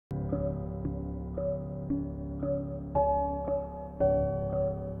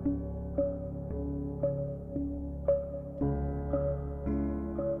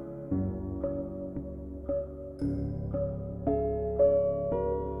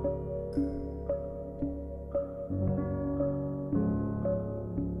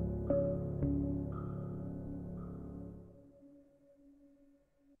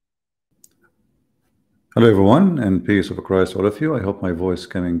Hello everyone, and peace of Christ all of you. I hope my voice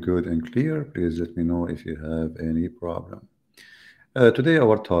coming good and clear. Please let me know if you have any problem. Today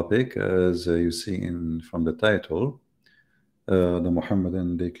our topic, as you see in from the title, the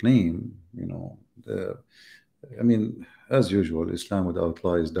Muhammadan they claim, I mean, as usual, Islam without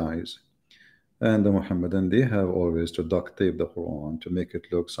lies dies. And the Muhammadan they have always to duct tape the Quran to make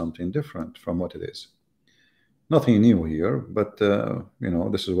it look something different from what it is. Nothing new here, but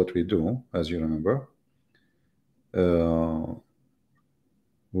this is what we do, as you remember. Uh,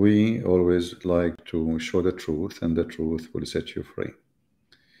 We always like to show the truth, and the truth will set you free.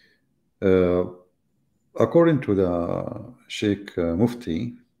 Uh, According to the Sheikh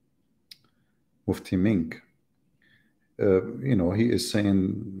Mufti Mink, he is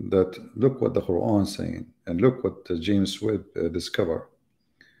saying that look what the Quran is saying, and look what James Webb discovered.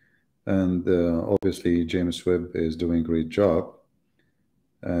 And obviously, James Webb is doing a great job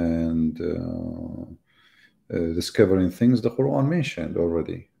and discovering things the Quran mentioned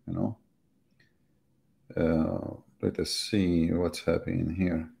already. Let us see what's happening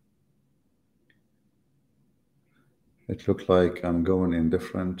here. It looked like I'm going in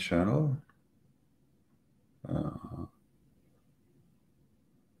different channel.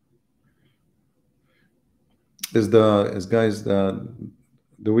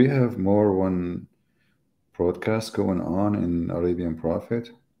 Do we have more one broadcast going on in Arabian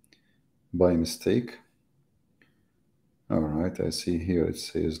Prophet by mistake? All right, I see here it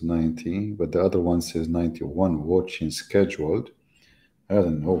says 90, but the other one says 91 watching scheduled. I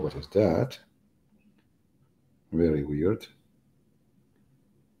don't know what is that. Very weird.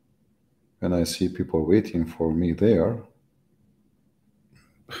 And I see people waiting for me there.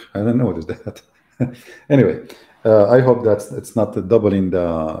 I don't know what is that. Anyway, I hope that it's not doubling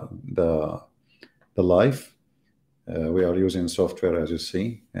the life. We are using software, as you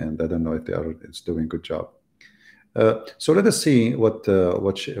see, and I don't know if it's doing a good job. So let us see what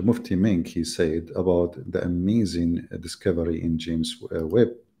Mufti Mink he said about the amazing discovery in James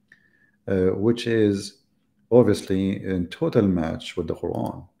Webb, which is obviously in total match with the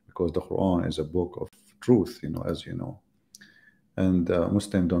Quran, because the Quran is a book of truth, as you know. And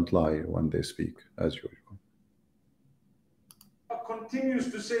Muslims don't lie when they speak, as usual.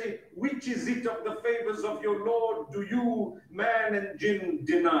 Continues to say, which is it of the favors of your Lord do you, man and jinn,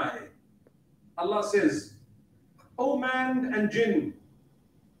 deny? Allah says, O man and jinn,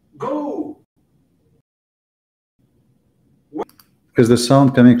 go. Is the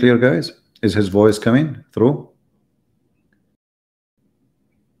sound coming clear, guys? Is his voice coming through?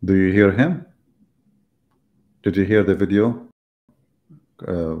 Do you hear him? Did you hear the video?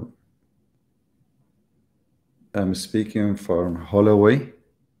 I'm speaking from Holloway.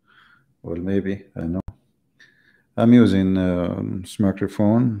 Well, maybe, I know. I'm using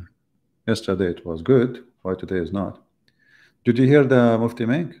smartphone. Yesterday it was good. Why today is not? Did you hear the Mufti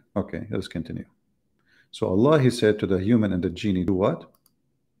Mink? Okay, let's continue. So Allah, he said to the human and the genie, do what?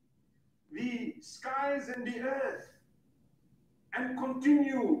 The skies and the earth, and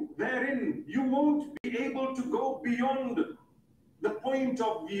continue therein. You won't be able to go beyond the point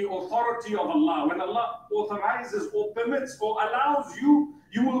of the authority of Allah. When Allah authorizes or permits or allows you,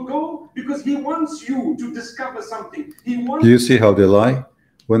 you will go because He wants you to discover something. He wants. Do you see how they lie?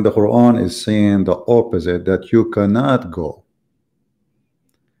 When the Quran is saying the opposite, that you cannot go.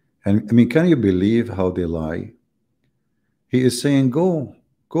 And I mean, can you believe how they lie? He is saying, go,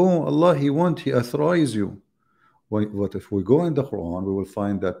 go. Allah, He authorizes you. What if we go in the Quran, we will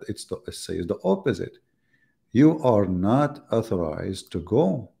find that it says the opposite. You are not authorized to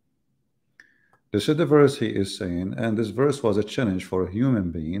go. This is the verse he is saying, and this verse was a challenge for a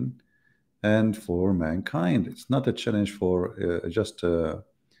human being and for mankind. It's not a challenge for just a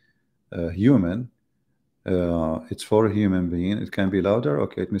human. It's for a human being. It can be louder.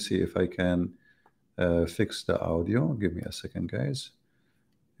 Okay, let me see if I can fix the audio. Give me a second, guys.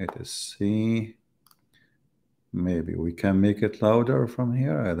 Let us see. Maybe we can make it louder from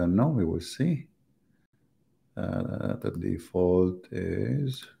here. I don't know. We will see. The default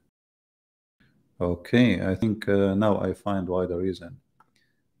is okay. I think now I find why the reason.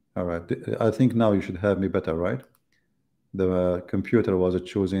 All right. I think now you should have me better, right? The computer was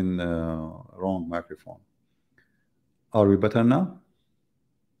choosing wrong microphone. Are we better now?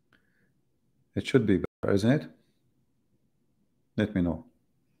 It should be better, isn't it? Let me know.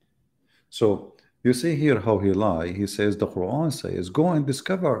 So you see here how he lie. He says the Quran says, go and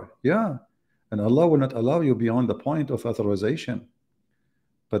discover. Yeah. And Allah will not allow you beyond the point of authorization.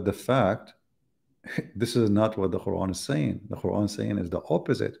 But the fact, this is not what the Quran is saying. The Quran is saying is the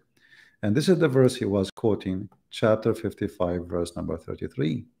opposite. And this is the verse he was quoting, chapter 55, verse number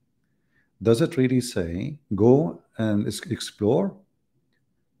 33. Does it really say go and explore,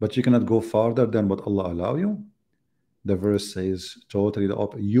 but you cannot go farther than what Allah allow you? The verse says totally the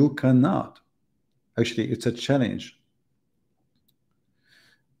opposite. You cannot. Actually, it's a challenge.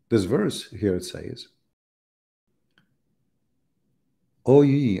 This verse here, it says, O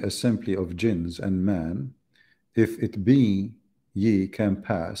ye assembly of jinns and man, if it be ye can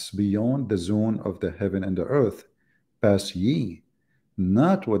pass beyond the zone of the heaven and the earth, pass ye,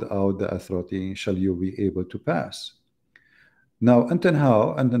 not without the authority shall you be able to pass. Now, and then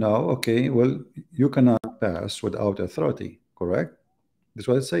how? And then now, okay, well, you cannot pass without authority, correct? That's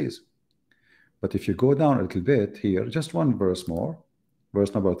what it says. But if you go down a little bit here, just one verse more,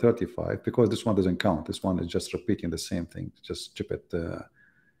 verse number 35, because this one doesn't count. This one is just repeating the same thing. Just chip it,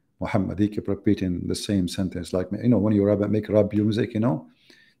 Muhammad. He keep repeating the same sentence. Like, you know, when you make rap music, you know,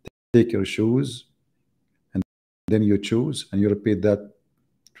 take your shoes and then you choose and you repeat that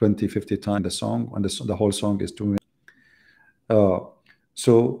 20, 50 times the song, and the whole song is 2 minutes.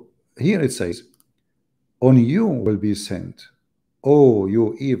 So here it says, on you will be sent, oh,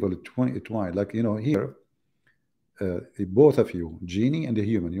 you evil twine. Like, you know, here, both of you, genie and the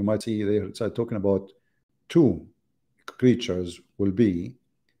human, you might see they start talking about two creatures will be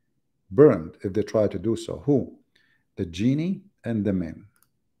burned if they try to do so. Who? The genie and the man.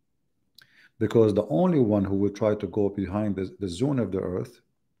 Because the only one who will try to go behind the zone of the earth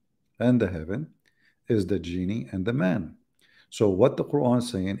and the heaven is the genie and the man. So what the Quran is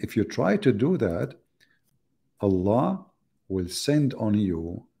saying, if you try to do that, Allah will send on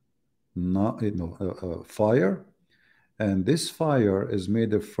you fire, and this fire is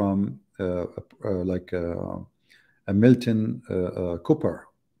made from like a molten copper.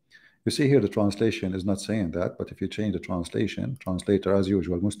 You see here the translation is not saying that, but if you change the translator as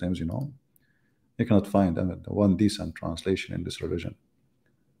usual, Muslims, you know, you cannot find one decent translation in this religion.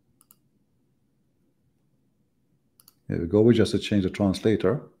 Here we go. We just change the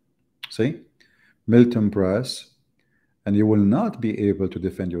translator. See, molten brass, and you will not be able to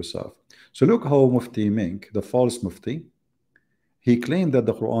defend yourself. So look how Mufti Mink, the false Mufti, he claimed that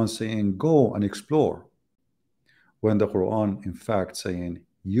the Quran saying go and explore, when the Quran in fact saying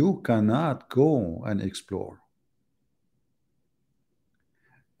you cannot go and explore.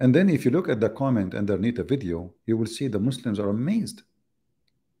 And then if you look at the comment underneath the video, you will see the Muslims are amazed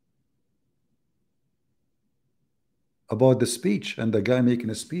about the speech, and the guy making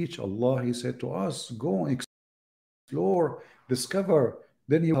a speech. Allah, he said to us, go explore, discover.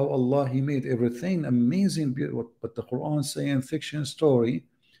 Then you how Allah, he made everything amazing, beautiful. But the Quran saying fiction story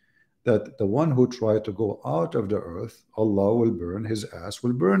that the one who tried to go out of the earth, Allah will burn his ass,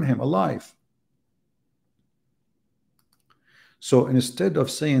 will burn him alive. So instead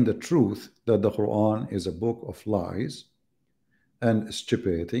of saying the truth that the Quran is a book of lies and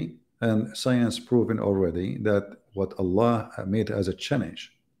stupidity, and science proven already that what Allah made as a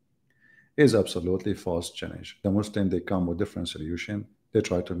challenge is absolutely false challenge. The Muslim, they come with different solution. They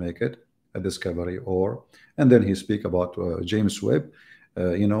try to make it a discovery, and then he speak about James Webb,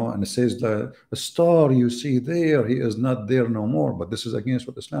 you know, and it says the star you see there, he is not there no more. But this is against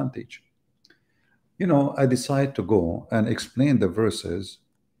what Islam teach. You know, I decide to go and explain the verses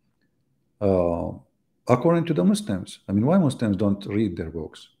according to the Muslims. I mean, why Muslims don't read their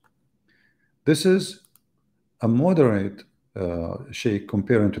books? This is a moderate sheikh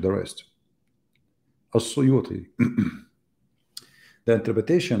comparing to the rest. As-Suyuti. The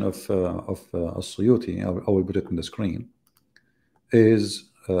interpretation of As-Suyuti, I will put it on the screen,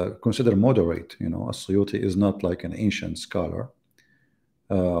 is considered moderate. You know, As-Suyuti is not like an ancient scholar.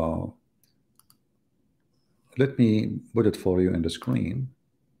 Let me put it for you in the screen.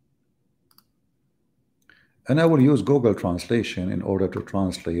 And I will use Google Translation in order to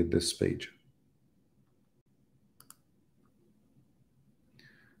translate this page.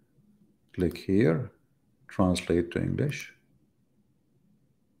 Click here, translate to English.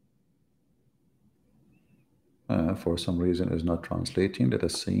 For some reason is not translating. Let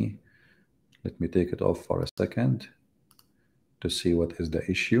us see. Let me take it off for a second to see what is the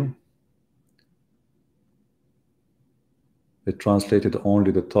issue. It translated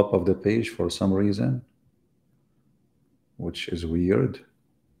only the top of the page for some reason, which is weird.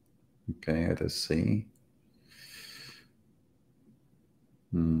 Okay, let us see.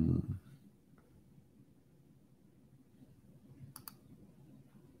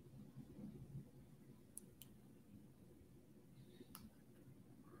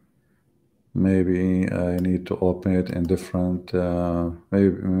 Maybe I need to open it in different,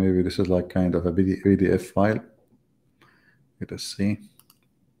 maybe this is like kind of a PDF file. Let us see.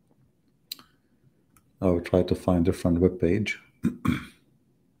 I will try to find different web page.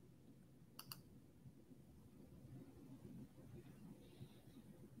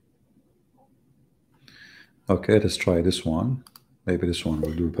 Okay, let's try this one. Maybe this one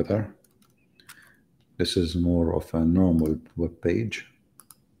will do better. This is more of a normal web page.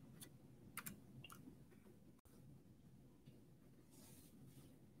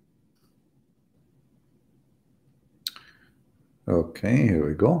 Okay, here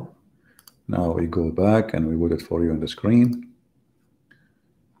we go. Now we go back and we put it for you on the screen.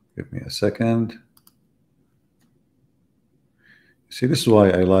 Give me a second. See, this is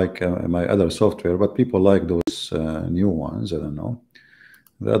why I like my other software, but people like those new ones. I don't know.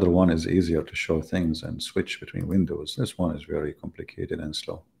 The other one is easier to show things and switch between windows. This one is very complicated and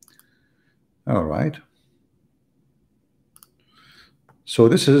slow. All right. So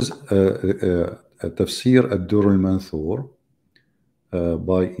this is Tafsir Ad-Durr al-Manthur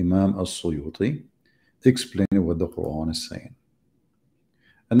by Imam al-Suyuti, explaining what the Quran is saying.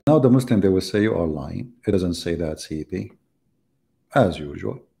 And now the Muslim, they will say you are lying. It doesn't say that, CP, as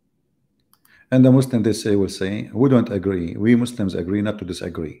usual. And the Muslim, they will say, we don't agree. We Muslims agree not to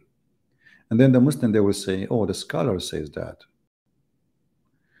disagree. And then the Muslim, they will say, oh, the scholar says that.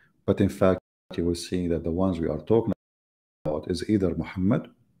 But in fact, you will see that the ones we are talking about is either Muhammad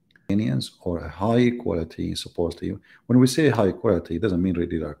or a high quality, supposedly. When we say high quality, it doesn't mean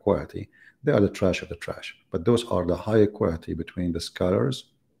really they are quality. They are the trash of the trash. But those are the high quality between the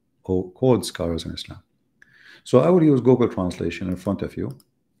scholars, or called scholars in Islam. So I will use Google Translation in front of you.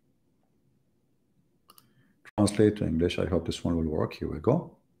 Translate to English. I hope this one will work. Here we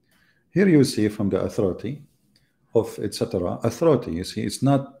go. Here you see from the authority of etc. Authority, you see, it's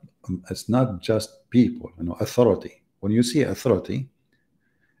not just people, you know, authority. When you see authority,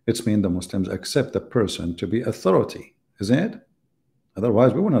 it's mean the Muslims accept the person to be authority, isn't it?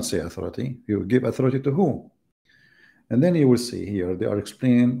 Otherwise, we will not say authority. You will give authority to who? And then you will see here they are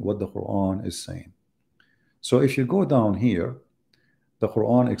explaining what the Quran is saying. So if you go down here, the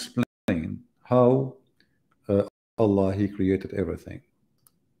Quran explains how Allah, He created everything.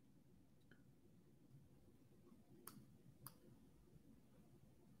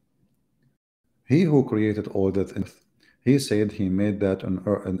 He who created all that, He said He made that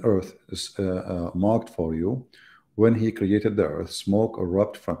an earth is marked for you. When He created the earth, smoke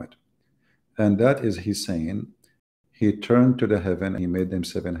erupted from it. And that is He saying, He turned to the heaven and He made them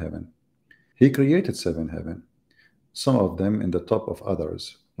 7 heaven. He created 7 heaven, some of them in the top of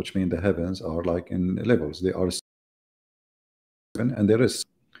others, which mean the heavens are like in levels. They are 7, and there is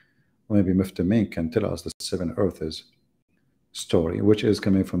maybe Mufti Mink can tell us the 7 earths story, which is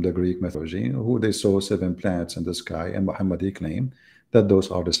coming from the Greek mythology, who they saw 7 planets in the sky, and Muhammad he claimed that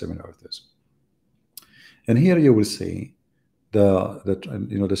those are the 7 earths. And here you will see the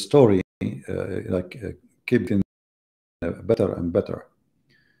story keep getting better and better.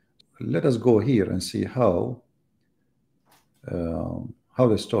 Let us go here and see how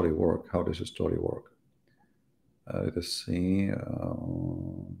the story work. How does the story work? Let us see.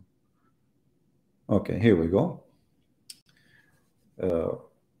 Okay, here we go. You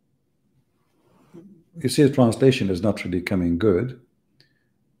see, the translation is not really coming good.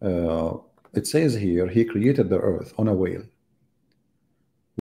 It says here, He created the earth on a whale,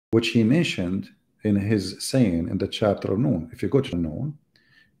 which He mentioned in His saying in the chapter of Noon. If you go to Noon,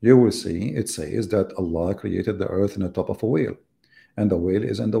 you will see it says that Allah created the earth in the top of a whale, and the whale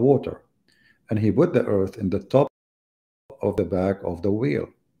is in the water, and He put the earth in the top of the back of the whale.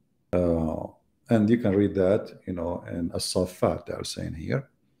 And you can read that, you know, in As-Saffat, they are saying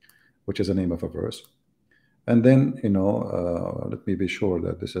here, which is the name of a verse. And then, you know, let me be sure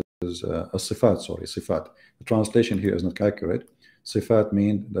that this is As-Sifat, sorry, Sifat. The translation here is not accurate. Sifat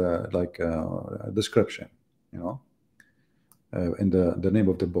mean description, you know, in the name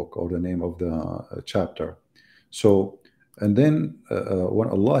of the book or the name of the chapter. So, and then when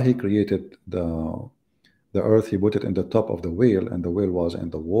Allah, He created the earth, He put it in the top of the whale, and the whale was in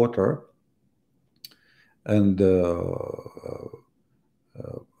the water. And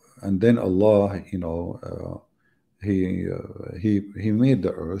then Allah, you know, he made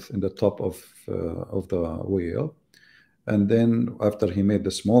the earth in the top of the whale, and then after He made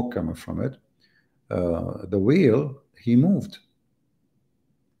the smoke coming from it, the whale he moved.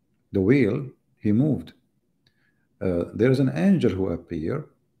 The whale he moved. There is an angel who appeared,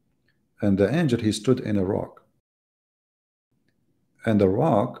 and the angel he stood in a rock, and the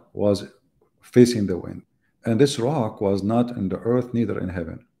rock was facing the wind. And this rock was not in the earth, neither in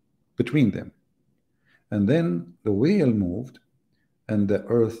heaven, between them. And then the whale moved, and the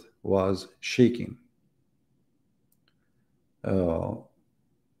earth was shaking.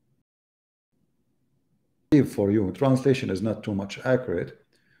 For you, translation is not too much accurate,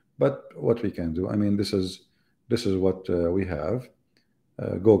 but what we can do, I mean, this is what we have.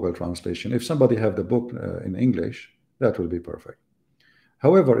 Google translation. If somebody have the book in English, that will be perfect.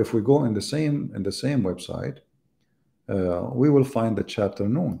 However, if we go in the same website, we will find the chapter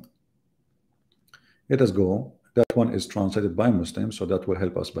Noon. Let us go. That one is translated by Muslims, so that will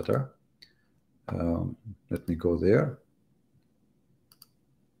help us better. Let me go there.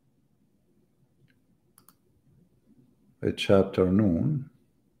 A chapter Noon,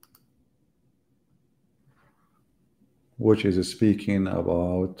 which is speaking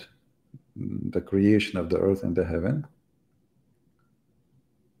about the creation of the earth and the heaven.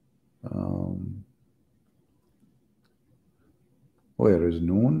 Where is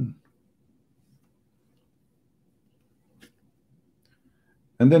Noon?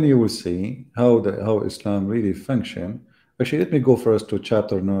 And then you will see how Islam really function. Actually, let me go first to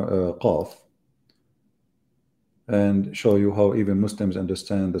chapter Qaf and show you how even Muslims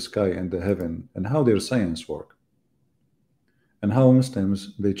understand the sky and the heaven and how their science work. And how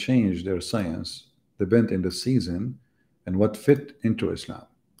Muslims, they change their science, they bend in the season and what fit into Islam,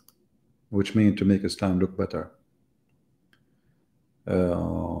 which means to make Islam look better.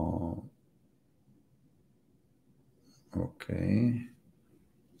 Okay.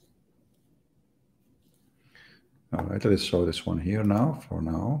 All right, let's show this one here now, for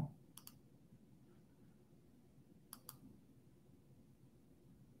now.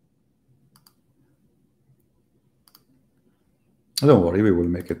 Don't worry, we will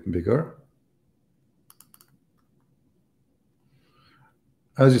make it bigger.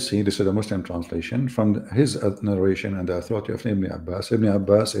 As you see, this is a Muslim translation from his narration and the authority of Ibn Abbas. Ibn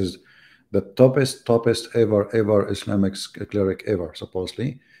Abbas is the toppest ever Islamic cleric ever,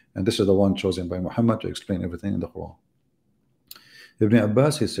 supposedly. And this is the one chosen by Muhammad to explain everything in the Quran. Ibn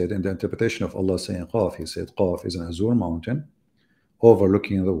Abbas, he said, in the interpretation of Allah saying Qaf, he said, Qaf is an azure mountain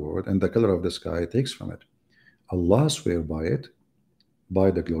overlooking the world, and the color of the sky takes from it. Allah swear by it, by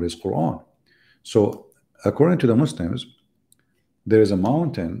the glorious Quran. So, according to the Muslims, there is a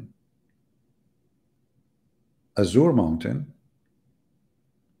mountain, azure mountain,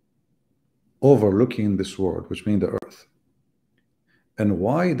 overlooking this world, which means the earth. And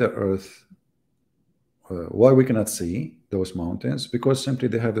why the earth, why we cannot see those mountains? Because simply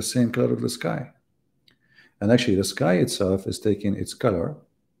they have the same color of the sky. And actually the sky itself is taking its color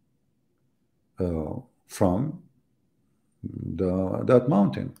from that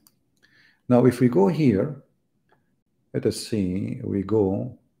mountain. Now if we go here, let us see, we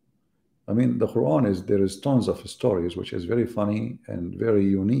go, I mean the Quran is, there is tons of stories which is very funny and very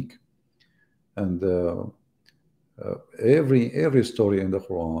unique. And every story in the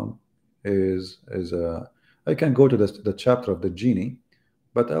Quran is I can go to the chapter of the genie,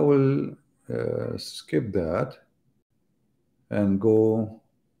 but I will skip that and go.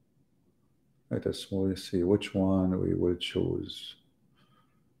 Let us see which one we will choose.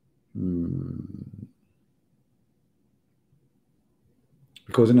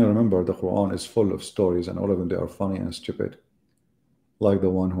 Because you know, remember the Quran is full of stories and all of them, they are funny and stupid, like the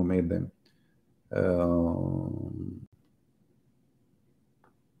one who made them.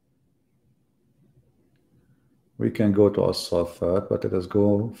 We can go to As-Saffat, but let us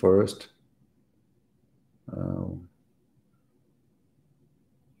go first.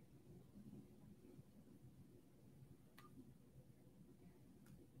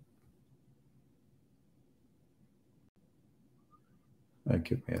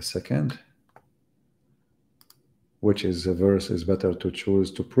 Give me a second. Which is a verse is better to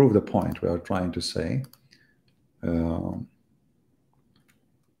choose to prove the point we are trying to say.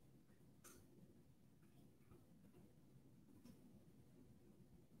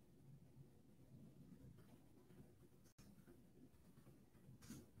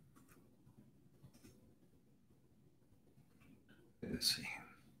 Let's see.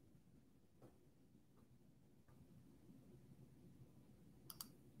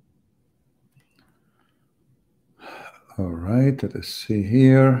 All right, let us see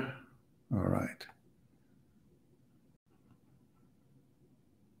here. All right.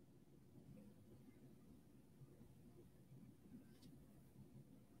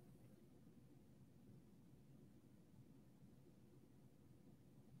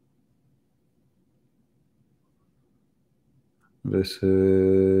 This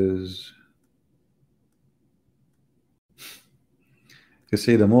is, you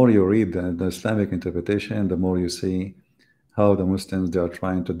see, the more you read the Islamic interpretation, the more you see how the Muslims, they are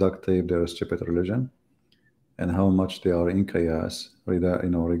trying to duct tape their stupid religion and how much they are in chaos,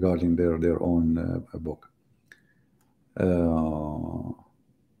 regarding their own book.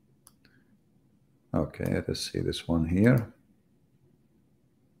 Okay, let's see this one here.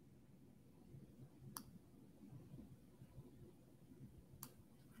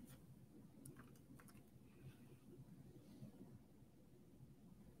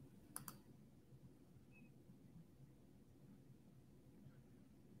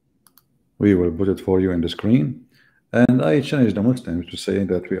 We will put it for you in the screen. And I challenge the Muslims to say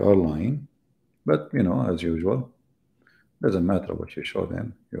that we are lying. But, you know, as usual, doesn't matter what you show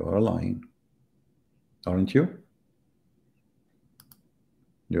them, you are lying. Aren't you?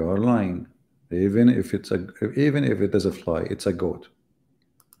 You are lying. Even if it is a fly, it's a goat.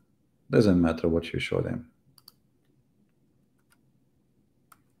 Doesn't matter what you show them.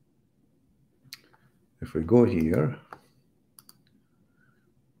 If we go here,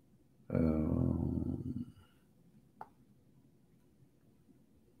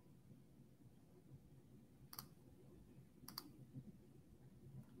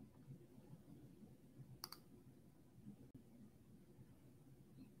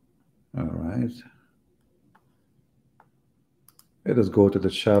 all right. Let us go to the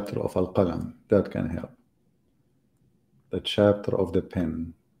chapter of Al-Qalam. That can help. The chapter of the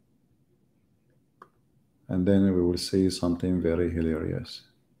pen. And then we will see something very hilarious.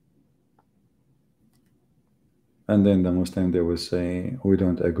 And then the Muslim, they will say, we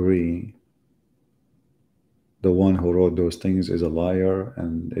don't agree. The one who wrote those things is a liar,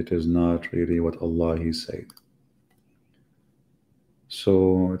 and it is not really what Allah He said. So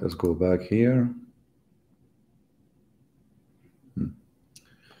let us go back here.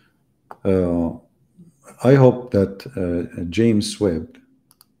 I hope that James Webb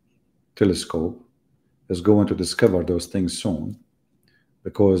telescope is going to discover those things soon,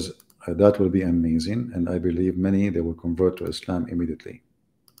 because that will be amazing, and I believe many, they will convert to Islam immediately.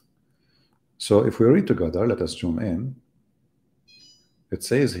 So if we read together, let us zoom in. It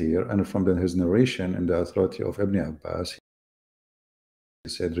says here, and from his narration in the authority of Ibn Abbas, he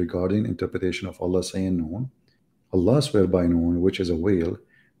said regarding interpretation of Allah saying Noon, Allah swear by Noon, which is a whale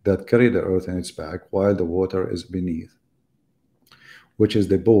that carried the earth in its back while the water is beneath, which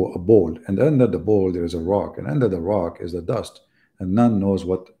is a bowl, and under the bowl there is a rock, and under the rock is the dust, and none knows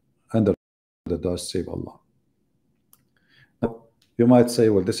what under the dust save Allah. Now, you might say,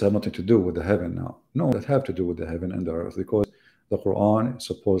 well, this has nothing to do with the heaven now. No, it have to do with the heaven and the earth, because the Quran is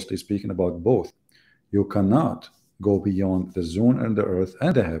supposedly speaking about both. You cannot go beyond the zone and the earth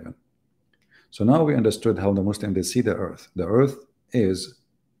and the heaven. So now we understood how the Muslim, they see the earth. The earth is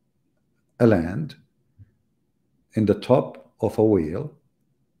a land in the top of a whale,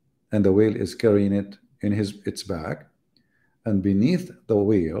 and the whale is carrying it in its back, and beneath the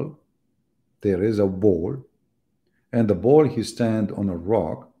whale there is a bowl, and the bowl he stand on a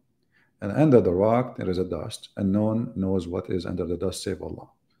rock, and under the rock there is a dust, and no one knows what is under the dust save Allah.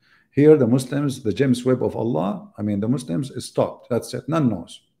 Here the Muslims, the James Webb of Allah, I mean the Muslims is stopped. That's it. None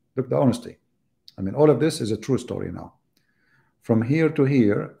knows. Look, the honesty. I mean, all of this is a true story now. From here to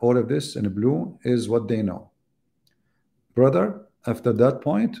here, all of this in blue is what they know. Brother, after that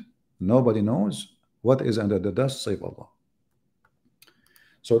point, nobody knows what is under the dust save Allah.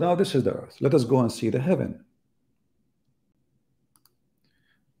 So now this is the earth. Let us go and see the heaven.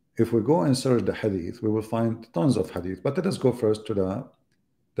 If we go and search the hadith, we will find tons of hadith. But let us go first to the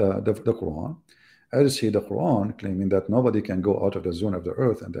Quran. As you see, the Quran claiming that nobody can go out of the zone of the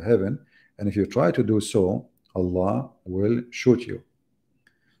earth and the heaven, and if you try to do so, Allah will shoot you.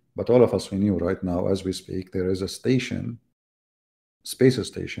 But all of us, we knew right now as we speak, there is a station, space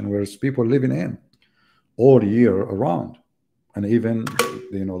station, where people living in all year around, and even,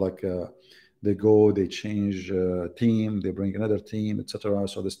 you know, like they go, they change team, they bring another team, etc.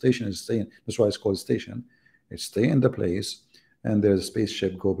 So the station is staying. That's why it's called station. It's stay in the place, and there's a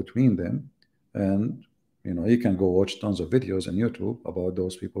spaceship go between them, and you know, you can go watch tons of videos on YouTube about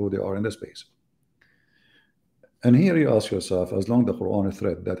those people who they are in the space. And here you ask yourself, as long as the Quran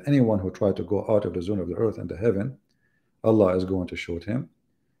threat that anyone who tried to go out of the zone of the earth and the heaven, Allah is going to shoot him.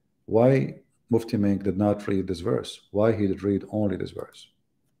 Why Mufti Menk did not read this verse? Why he did read only this verse?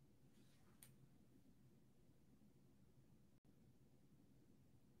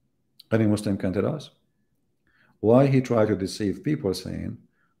 Any Muslim can tell us? Why he tried to deceive people, saying,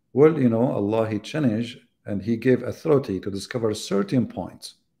 well, you know, Allah, he changed and he gave authority to discover certain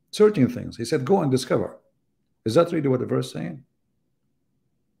points, certain things. He said, go and discover. Is that really what the verse is saying?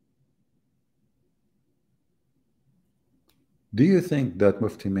 Do you think that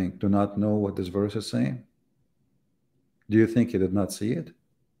Mufti Menk do not know what this verse is saying? Do you think he did not see it?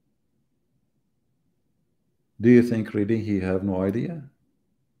 Do you think really he have no idea?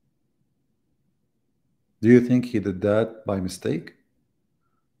 Do you think he did that by mistake?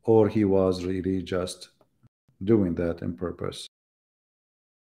 Or he was really just doing that on purpose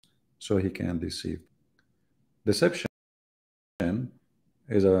so he can deceive? Deception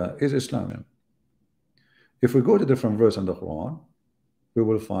is Islam. If we go to different verse in the Quran, we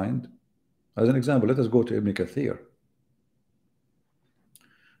will find, as an example, let us go to Ibn Kathir.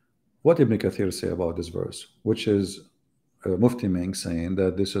 what Ibn Kathir say about this verse, which is Mufti Ming saying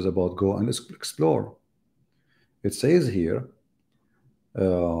that this is about go and explore. It says here,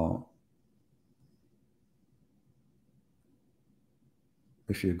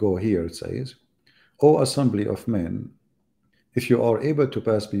 if you go here, it says, O assembly of men, if you are able to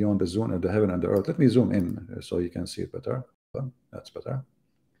pass beyond the zone of the heaven and the earth. Let me zoom in so you can see it better. That's better.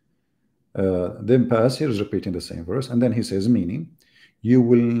 Then pass, here is repeating the same verse, and then he says, meaning, you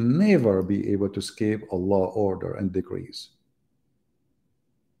will never be able to escape Allah's order and decrees.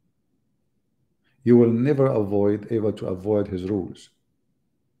 You will never able to avoid his rules.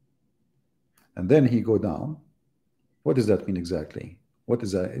 And then he go down. What does that mean exactly? What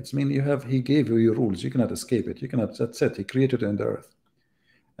is that? It's mean he gave you your rules. You cannot escape it. You cannot, that's it. He created it in the earth.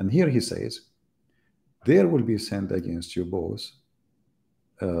 And here he says, there will be sent against you both.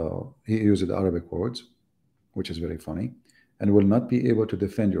 He used the Arabic words, which is very funny, and will not be able to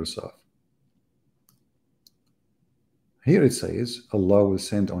defend yourself. Here it says, Allah will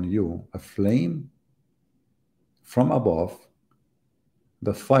send on you a flame from above,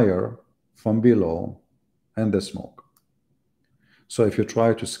 the fire from below, and the smoke. So if you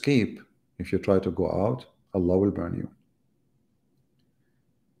try to escape, if you try to go out, Allah will burn you.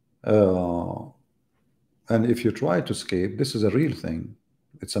 And if you try to escape, this is a real thing.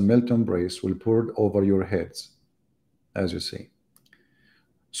 It's a melt embrace will pour over your heads, as you see.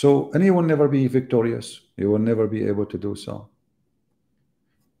 So, and you will never be victorious. You will never be able to do so.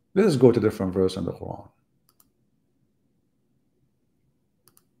 Let us go to a different verse in the Quran.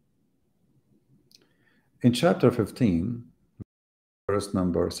 In chapter 15, verse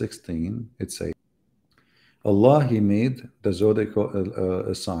number 16, it says, Allah, He made the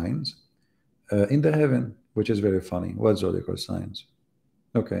zodiacal signs in the heaven, which is very funny. What zodiacal signs?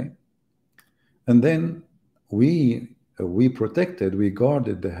 Okay. And then we protected, we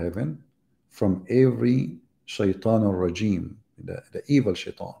guarded the heaven from every shaitan or regime, the evil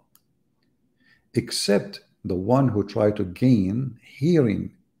shaitan, except the one who tried to gain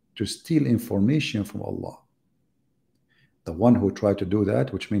hearing to steal information from Allah. The one who tried to do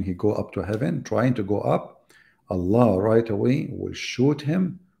that, which means he go up to heaven, trying to go up, Allah right away will shoot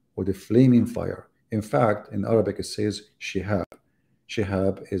him with a flaming fire. In fact, in Arabic it says shihab.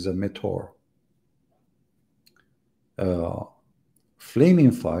 Shihab is a meteor.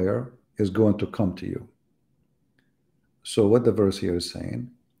 Flaming fire is going to come to you. So what the verse here is saying,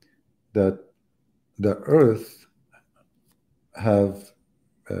 that the earth have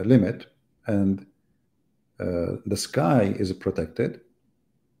a limit, and the sky is protected.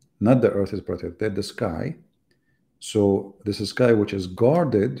 Not the earth is protected, the sky. So this is sky which is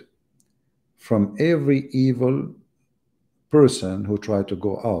guarded from every evil person who tried to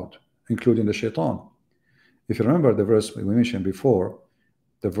go out, including the shaitan. If you remember the verse we mentioned before,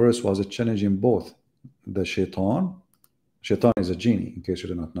 the verse was challenging both the shaitan. Shaitan is a genie, in case you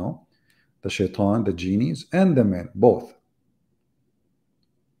do not know. The shaitan, the genies, and the men, both.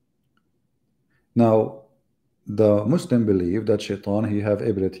 Now, the Muslim believe that shaitan, he have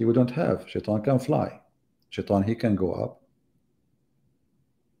ability we don't have. Shaitan can fly. Shaitan, he can go up.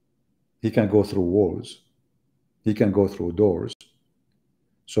 He can go through walls. He can go through doors.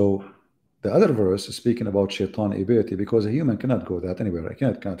 So the other verse is speaking about shaitan ability, because a human cannot go that anywhere. He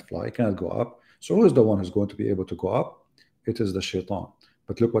cannot fly, he cannot go up. So who is the one who's going to be able to go up? It is the shaitan.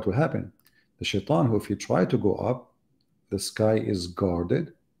 But look what will happen. The shaitan, who if he try to go up, the sky is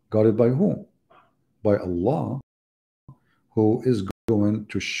guarded. Guarded by whom? By Allah, who is going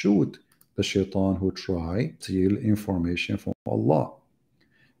to shoot the shaitan who try to steal information from Allah.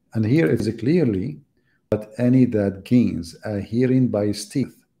 And here it is clearly that any that gains a hearing by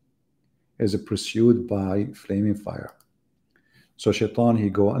stealth is pursued by flaming fire. So shaitan, he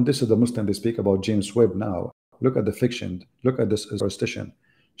go, and this is the Muslim, they speak about James Webb now. Look at the fiction, look at this superstition.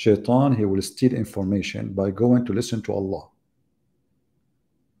 Shaitan, he will steal information by going to listen to Allah.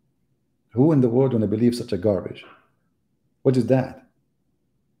 Who in the world want to believe such a garbage? What is that?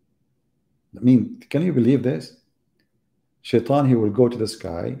 I mean, can you believe this? Shaitan, he will go to the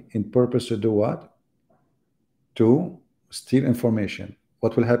sky in purpose to do what? To steal information.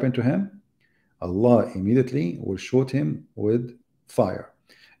 What will happen to him? Allah immediately will shoot him with fire.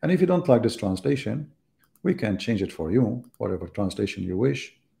 And if you don't like this translation, we can change it for you, whatever translation you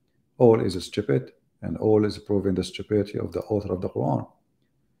wish. All is stupid, and all is proving the stupidity of the author of the Quran.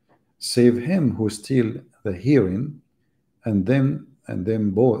 Save him who steal the hearing, and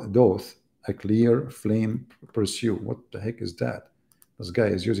them both a clear flame pursue. What the heck is that? This guy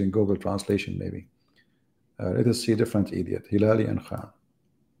is using Google Translation, maybe. Let us see a different idiot, Hilali and Khan.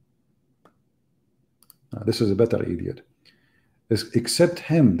 This is a better idiot. except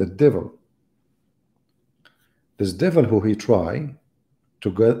him, the devil. This devil who he tried to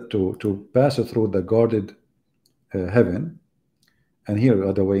get to pass through the guarded heaven, and here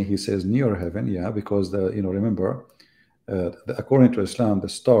by the way he says near heaven, yeah, because the remember according to Islam the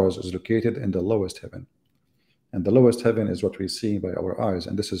stars is located in the lowest heaven, and the lowest heaven is what we see by our eyes,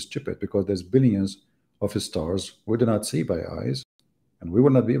 and this is stupid because there's billions of stars we do not see by eyes, and we will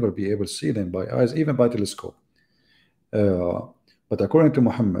not be able to see them by eyes, even by telescope. But according to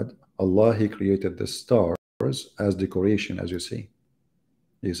Muhammad, Allah, he created the stars as decoration, as you see.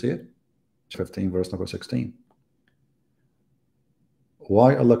 You see it? 15 verse number 16.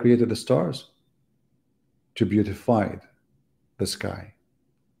 Why Allah created the stars? To beautify the sky.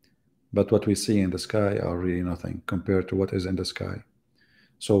 But what we see in the sky are really nothing compared to what is in the sky.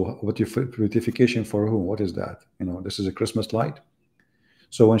 So what beautification for whom? What is that? This is a Christmas light.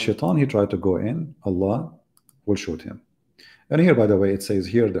 So when Shaitan he tried to go in, Allah will shoot him. And here by the way it says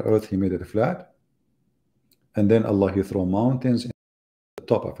here the earth he made it flat, and then Allah he threw mountains in the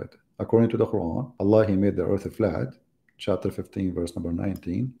top of it. According to the Quran, Allah he made the earth flat, chapter 15 verse number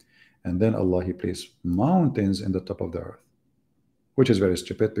 19, and then Allah he placed mountains in the top of the earth, which is very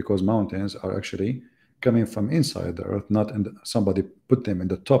stupid because mountains are actually coming from inside the earth, not somebody put them in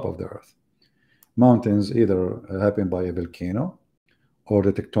the top of the earth. Mountains either happen by a volcano or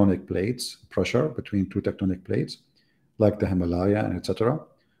the tectonic plates, pressure between two tectonic plates like the Himalaya and etc.,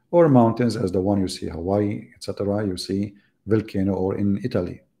 or mountains as the one you see Hawaii, etc., you see volcano, or in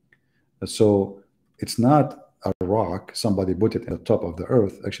Italy. So it's not a rock somebody put it in the top of the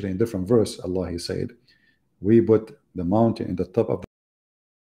earth. Actually in different verse Allah he said we put the mountain in the top of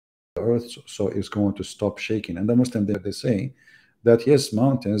the earth so it's going to stop shaking. And the Muslim they say that yes,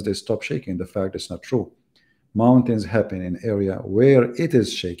 mountains they stop shaking. The fact is not true. Mountains happen in area where it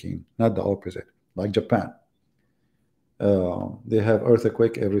is shaking, not the opposite, like Japan. They have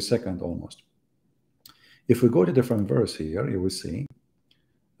earthquake every second almost. If we go to different verse here, you will see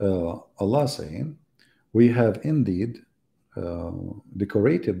Allah saying we have indeed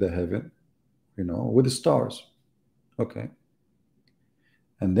decorated the heaven with the stars. Okay.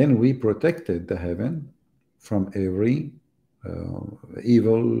 And then we protected the heaven from every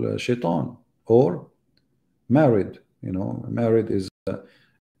evil shaitan or married. Married is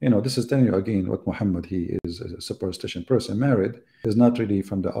this is telling you again what Muhammad, he is a superstition person. Married is not really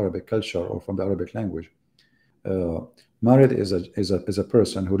from the Arabic culture or from the Arabic language. Married is a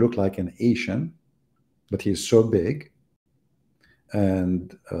person who look like an Asian, but he is so big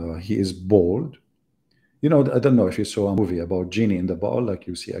and he is bald. I don't know if you saw a movie about Genie in the Ball, like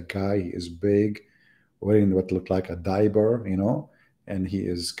you see a guy, he is big, wearing what looked like a diaper, and he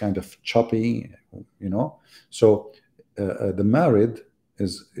is kind of choppy, So the married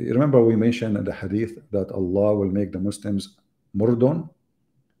is, remember we mentioned in the hadith that Allah will make the Muslims murdun.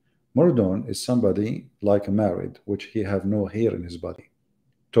 Murdun is somebody like a married, which he have no hair in his body,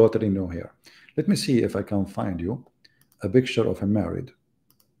 totally no hair. Let me see if I can find you a picture of a married,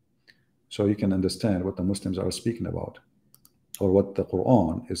 so you can understand what the Muslims are speaking about or what the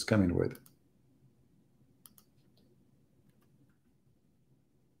Quran is coming with.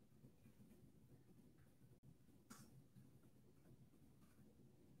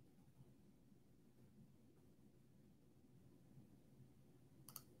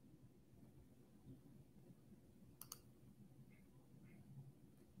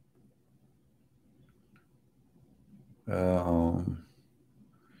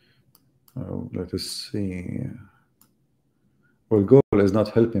 Let us see. Well, Google is not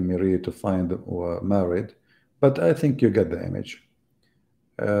helping me really to find married, but I think you get the image.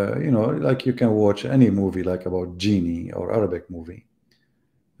 Like you can watch any movie like about Genie or Arabic movie.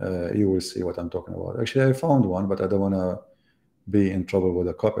 You will see what I'm talking about. Actually, I found one, but I don't want to be in trouble with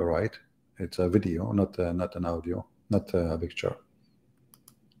the copyright. It's a video, not an audio, not a picture.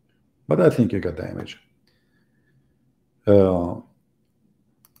 But I think you got the image.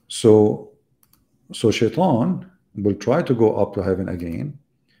 So Shaitan will try to go up to heaven again,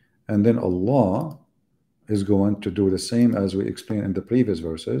 and then Allah is going to do the same as we explained in the previous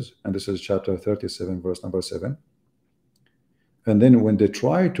verses, and this is chapter 37 verse number 7. And then when they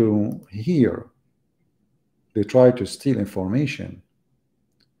try to hear, they try to steal information,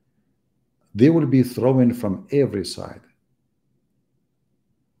 they will be thrown from every side,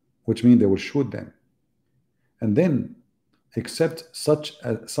 which means they will shoot them. And then except such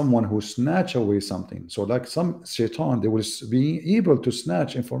someone who snatch away something. So like some shaitan, they will be able to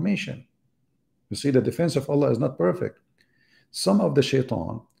snatch information. You see, the defense of Allah is not perfect. Some of the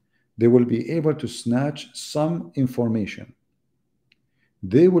shaitan, they will be able to snatch some information.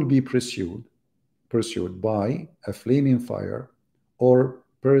 They will be pursued by a flaming fire or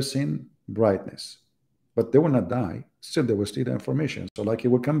person brightness. But they will not die. Still, they will steal the information. So like he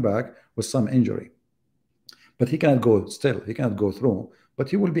will come back with some injury. But he cannot go still. He cannot go through. But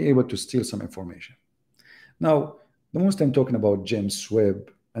he will be able to steal some information. Now, the most I'm talking about James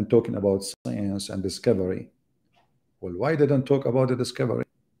Webb and talking about science and discovery. Well, why they don't talk about the discovery?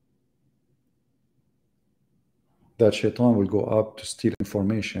 That shaitan will go up to steal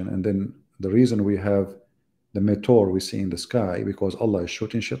information, and then the reason we have the meteor we see in the sky because Allah is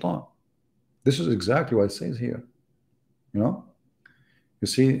shooting shaitan. This is exactly what it says here. You know, you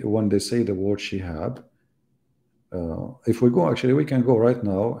see when they say the word shihab, if we go, actually we can go right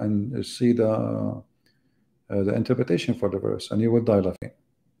now and see the interpretation for the verse, and you will die laughing.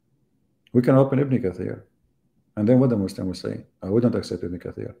 We can open Ibn Kathir, and then what the Muslim will say, we don't accept Ibn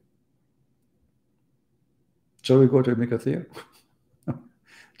Kathir. Shall we go to Ibn Kathir?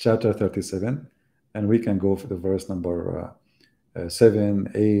 Chapter 37, and we can go for the verse number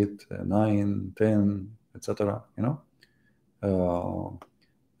 7, 8, 9, 10, etc. You know,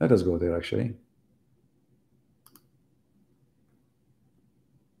 let us go there actually.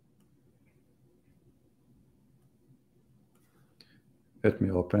 Let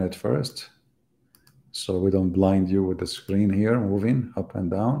me open it first, so we don't blind you with the screen here moving up and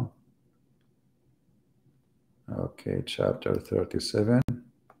down. Okay, chapter 37.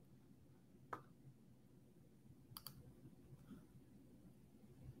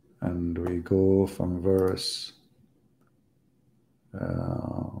 And we go from verse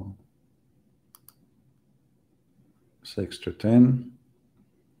 6 to 10.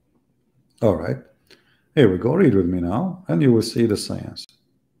 All right. Here we go. Read with me now, and you will see the science.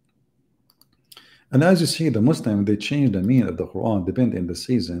 And as you see, the Muslim, they change the meaning of the Quran, depend in the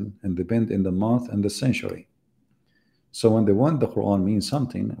season, and depend in the month and the century. So when they want the Quran means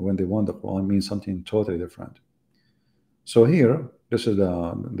something, when they want the Quran means something totally different. So here, this is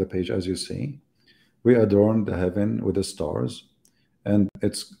the page, as you see. We adorn the heaven with the stars, and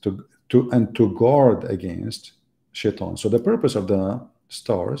it's to guard against shaitan. So the purpose of the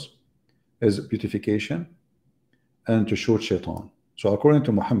stars is beautification and to shoot shaitan. So according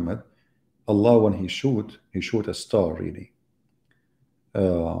to Muhammad, Allah, when he shoot a star really.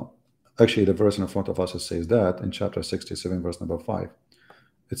 Actually, the verse in front of us says that in chapter 67, verse number 5.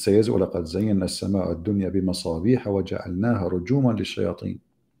 It says, وَلَقَدْ زَيَّنَّا السَّمَاءَ الدُّنْيَا بِمَصَابِيحَ وَجَعَلْنَاهَا رُجُومًا لِلشَّيَاطِينَ.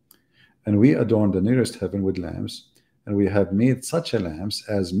 And we adorn the nearest heaven with lamps, and we have made such a lamps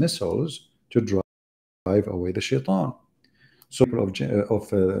as missiles to drive away the shaitan. So of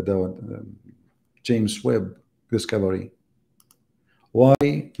the James Webb discovery. Why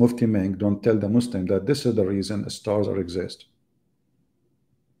Mufti Meng don't tell the Muslim that this is the reason stars are exist?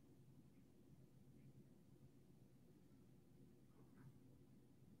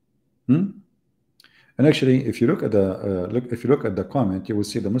 And actually, if you look at the comment, you will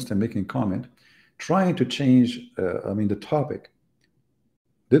see the Muslim making comment, trying to change. The topic.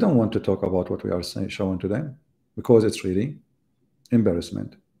 They don't want to talk about what we are showing to them because it's really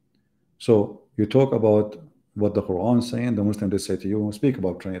embarrassment. So you talk about what the Quran is saying, the Muslim they say to you, speak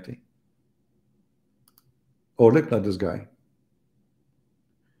about Trinity. Or look at this guy.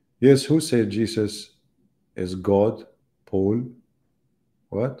 Yes, who said Jesus is God? Paul?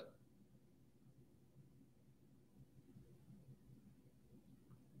 What?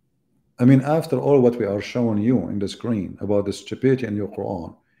 I mean, after all what we are showing you in the screen about the stupidity in your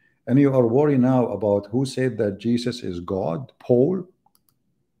Quran, and you are worried now about who said that Jesus is God? Paul?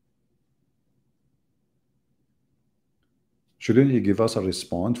 Shouldn't you give us a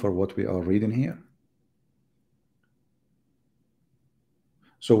response for what we are reading here?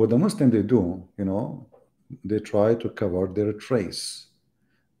 So what the Muslim they do, you know, they try to cover their trace.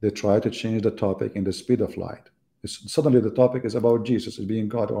 They try to change the topic in the speed of light. Suddenly the topic is about Jesus as being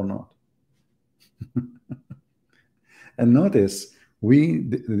God or not. And notice, we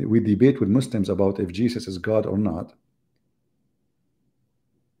debate with Muslims about if Jesus is God or not,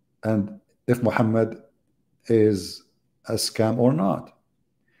 and if Muhammad is a scam or not.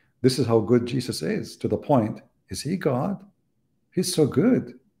 This is how good Jesus is, to the point, is he God? He's so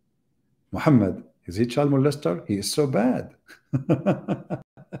good. Muhammad, is he child molester? He is so bad.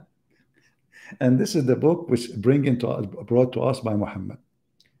 And this is the book which brought to us by Muhammad.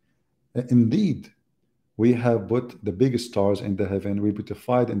 Indeed, we have put the big stars in the heaven, we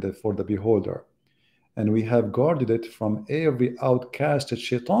beautified for the beholder, and we have guarded it from every outcasted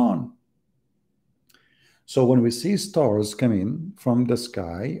shaitan. So when we see stars coming from the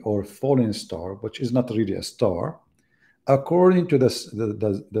sky, or falling star, which is not really a star, according to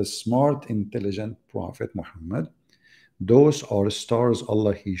the smart, intelligent Prophet Muhammad, those are stars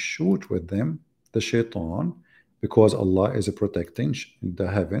Allah he shoot with them, the shaitan, because Allah is protecting the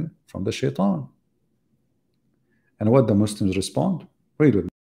heaven from the shaitan. And what the Muslims respond? Read with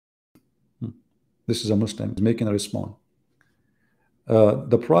me. This is a Muslim making a response.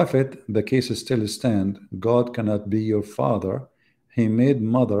 The Prophet, the case still stand. God cannot be your father. He made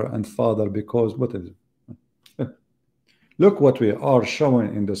mother and father because what is it? Look what we are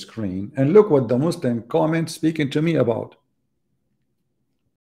showing in the screen, and look what the Muslim comment speaking to me about.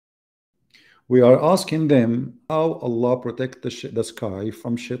 We are asking them how Allah protect the sky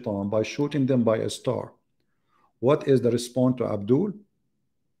from shaitan by shooting them by a star. What is the response to Abdul?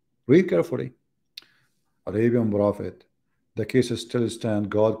 Read carefully. Arabian Prophet, the case still stand.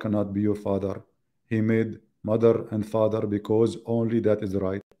 God cannot be your father. He made mother and father because only that is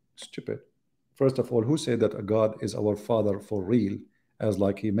right. Stupid. First of all, who said that God is our father for real, as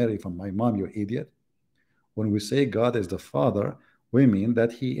like he married from my mom, you idiot? When we say God is the father, we mean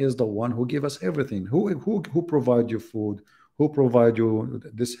that he is the one who gave us everything. Who provide you food? Who provide you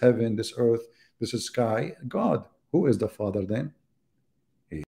this heaven, this earth, this sky? God. Who is the father then?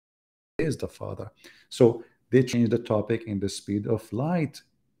 He is the father. So they changed the topic in the speed of light,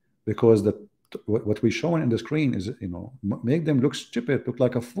 because what we showing in the screen is, you know, make them look stupid, look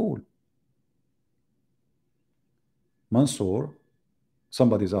like a fool. Mansour,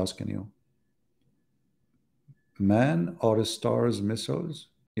 somebody's asking you, man or stars missiles?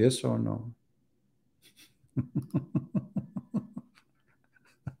 Yes or no?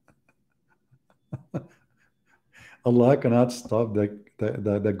 Allah cannot stop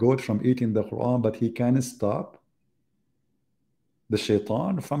the goat from eating the Quran, but he can stop the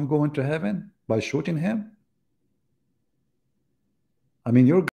shaitan from going to heaven by shooting him. I mean,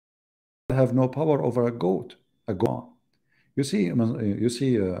 your God have no power over a goat. A goat. You see,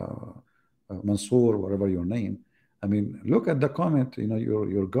 Mansour, whatever your name. I mean, look at the comment. You know,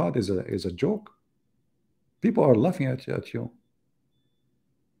 your God is a joke. People are laughing at you.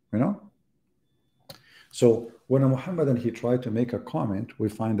 You know. So when a Muhammadan he tried to make a comment, we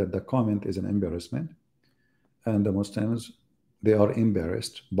find that the comment is an embarrassment, and the Muslims, they are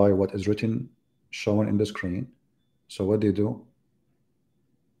embarrassed by what is written, shown in the screen. So what they do?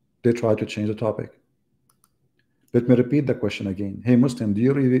 They try to change the topic. Let me repeat the question again. Hey Muslim, do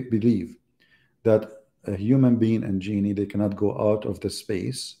you really believe that a human being and genie, they cannot go out of the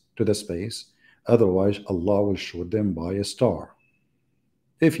space to the space, otherwise Allah will shoot them by a star?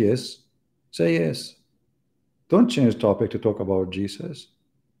 If yes, say yes. Don't change topic to talk about Jesus.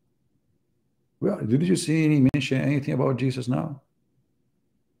 Well, did you see any mention anything about Jesus now?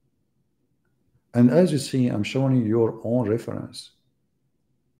 And as you see, I'm showing you your own reference.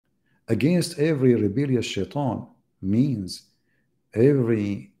 Against every rebellious shaitan means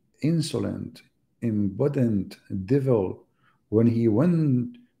every insolent, impudent devil, when he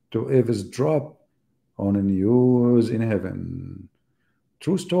went to eavesdrop on a news in heaven.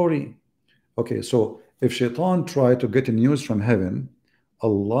 True story. Okay, so if shaitan tried to get news from heaven,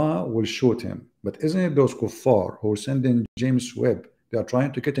 Allah will shoot him. But isn't it those kuffar who are sending James Webb, they are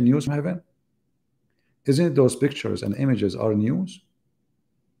trying to get the news from heaven? Isn't it those pictures and images are news?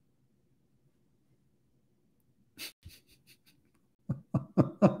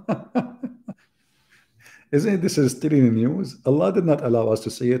 Isn't this is still in the news? Allah did not allow us to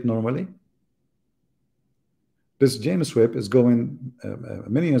see it normally. This James Webb is going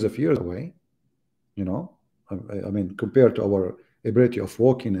millions of years away, you know. I mean, compared to our ability of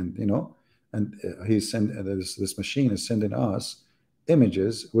walking, and you know, and this machine is sending us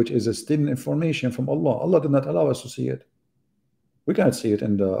images, which is a still information from Allah. Allah did not allow us to see it. We cannot see it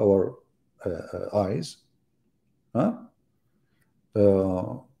in our eyes. Huh?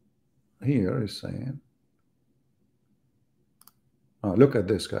 Here is saying, look at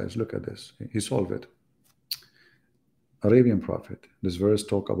this, guys. Look at this. He solved it. Arabian Prophet. This verse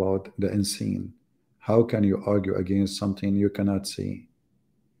talk about the unseen. How can you argue against something you cannot see?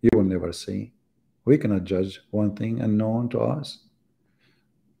 You will never see. We cannot judge one thing unknown to us.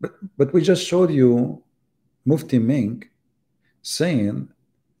 But we just showed you Mufti Mink saying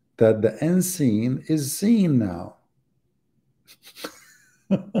that the unseen is seen now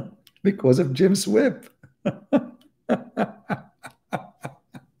because of James Webb.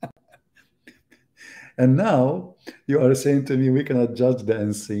 And now you are saying to me we cannot judge the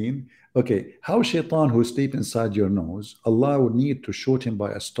unseen. Okay, how shaitan who sleep inside your nose, Allah would need to shoot him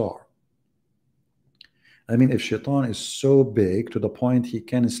by a star? I mean, if shaitan is so big to the point he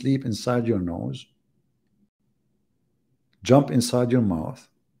can sleep inside your nose, jump inside your mouth,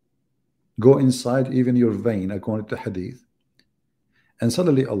 go inside even your vein, according to hadith, and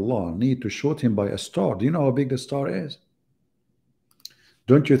suddenly Allah need to shoot him by a star. Do you know how big the star is?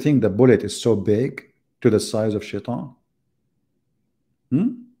 Don't you think the bullet is so big to the size of shaitan?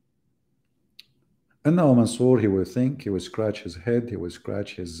 And now Mansour, he will think, he will scratch his head, he will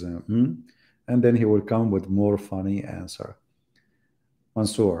scratch his and then he will come with more funny answer.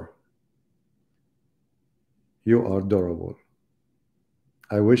 Mansour, you are adorable.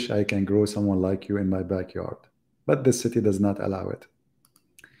 I wish I can grow someone like you in my backyard, but the city does not allow it.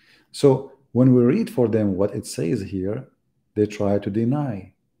 So when we read for them what it says here, they try to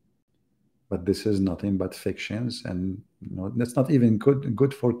deny. But this is nothing but fictions, and that's not even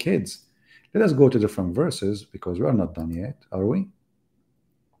good for kids. Let us go to different verses because we are not done yet, are we?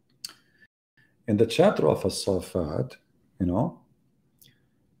 In the chapter of As-Saffat,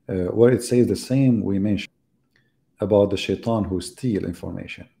 where it says the same we mentioned about the shaitan who steal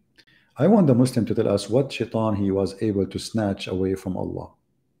information. I want the Muslim to tell us what shaitan he was able to snatch away from Allah.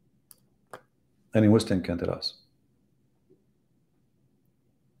 Any Muslim can tell us.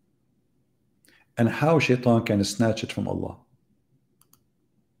 And how shaitan can snatch it from Allah.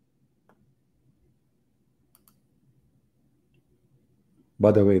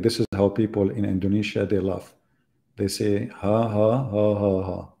 By the way, this is how people in Indonesia, they laugh. They say, ha, ha, ha, ha,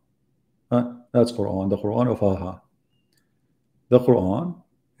 ha. That's Quran, the Quran of ha, ha. The Quran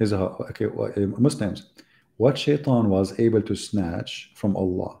is ha. Okay, Muslims, what shaitan was able to snatch from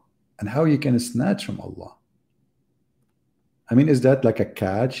Allah, and how you can snatch from Allah. I mean, is that like a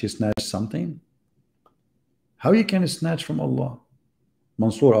cat? She snatched something? How you can snatch from Allah?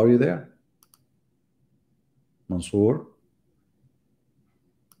 Mansour, are you there? Mansour?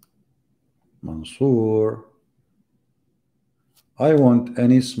 Mansour? I want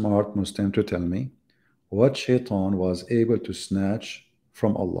any smart Muslim to tell me what shaitan was able to snatch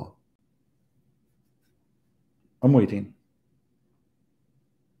from Allah. I'm waiting.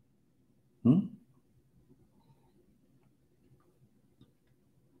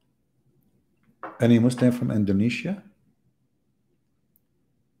 Any Muslim from Indonesia?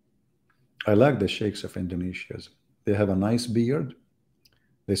 I like the sheikhs of Indonesia. They have a nice beard.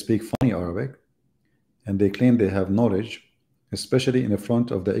 They speak funny Arabic. And they claim they have knowledge, especially in the front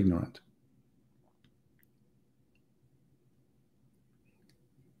of the ignorant.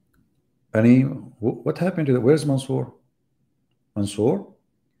 What happened to where's Mansour? Mansour?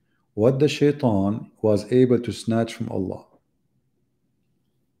 What the shaitan was able to snatch from Allah.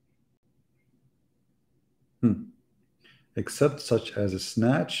 Except such as a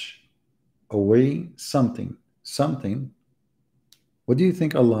snatch away something. Something. What do you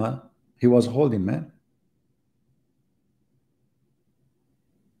think Allah, he was holding, man?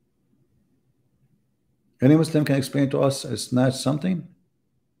 Any Muslim can explain to us snatch something?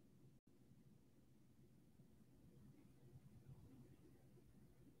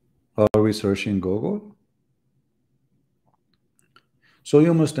 Are we searching Google? So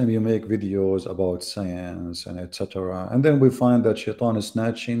you Muslim, you make videos about science and etc. And then we find that shaitan is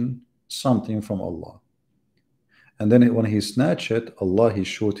snatching something from Allah. And then when he snatched it, Allah, he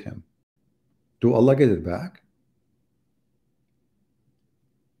shoot him. Do Allah get it back?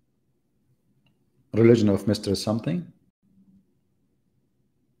 Religion of Mr. Something?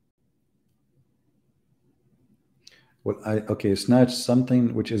 Well, okay, snatch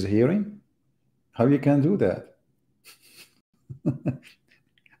something which is hearing? How you can do that?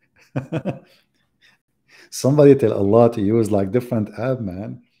 Somebody tell Allah to use like different app,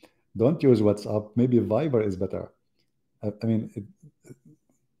 man. Don't use WhatsApp. Maybe Viber is better. I mean,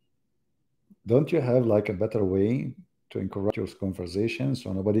 don't you have like a better way to encourage your conversation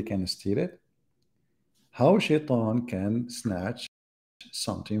so nobody can steal it? How shaitan can snatch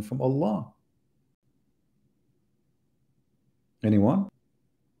something from Allah? Anyone?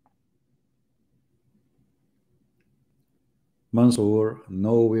 Mansour,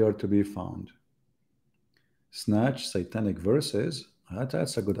 nowhere to be found. Snatch satanic verses?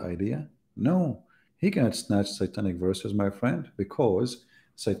 That's a good idea. No, he cannot snatch satanic verses, my friend, because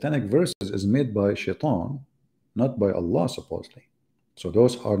satanic verses is made by shaitan, not by Allah, supposedly. So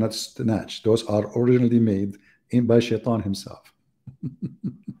those are not snatched. Those are originally made by shaitan himself.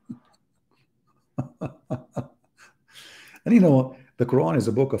 And the Quran is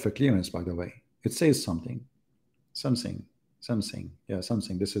a book of a clearance, by the way. It says something. Yeah,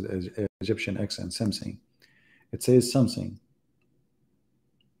 something. This is Egyptian accent, something. It says something.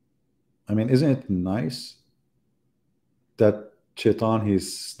 I mean, isn't it nice that shaitan, he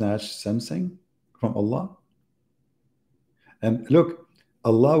snatched something from Allah? And look,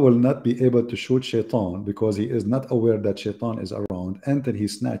 Allah will not be able to shoot shaitan because he is not aware that shaitan is around until he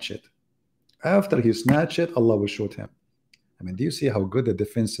snatch it. After he snatch it, Allah will shoot him. I mean, do you see how good the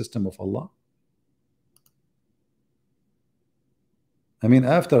defense system of Allah? I mean,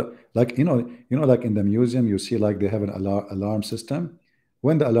 after, like, like in the museum, you see like they have an alarm system.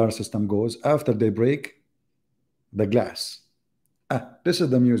 When the alarm system goes, after they break the glass, this is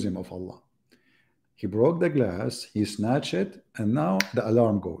the museum of Allah. He broke the glass, he snatched it, and now the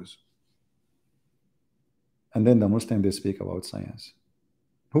alarm goes. And then the Muslim, they speak about science.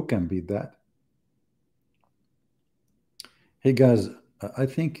 Who can beat that? Hey guys, I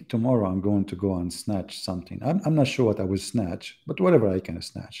think tomorrow I'm going to go and snatch something. I'm not sure what I will snatch, but whatever I can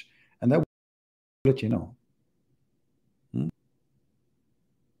snatch. And I will let you know.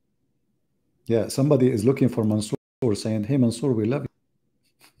 Yeah, somebody is looking for Mansour, saying, hey Mansour, we love you.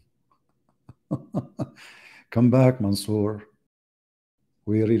 Come back, Mansour.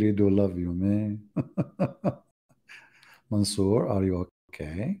 We really do love you, man. Mansour, are you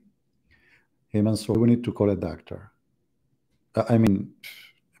okay? Hey Mansour, we need to call a doctor. I mean,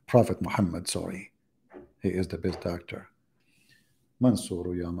 Prophet Muhammad, sorry. He is the best doctor.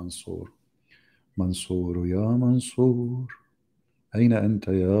 Mansour ya Mansour. منصور يا منصور أين أنت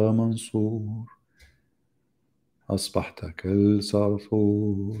يا منصور أصبحت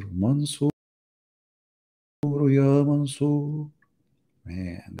كالصرصور منصور يا منصور.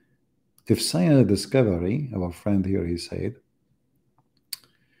 Man, if science discovery, our friend here, he said,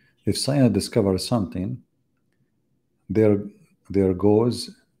 if science discovers something, there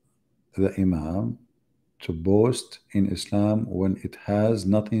goes the Imam to boast in Islam when it has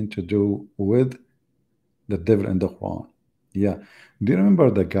nothing to do with the devil in the Quran. Yeah. Do you remember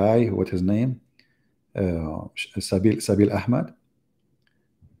the guy, what his name? Sabil Ahmad.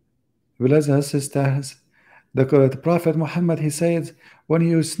 The Prophet Muhammad, he said, when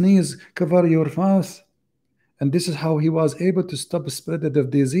you sneeze, cover your mouth. And this is how he was able to stop the spread of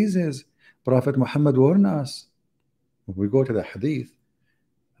diseases. Prophet Muhammad warned us. When we go to the hadith,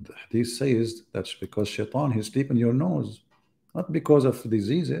 the hadith says that's because shaitan, he sleep in your nose, not because of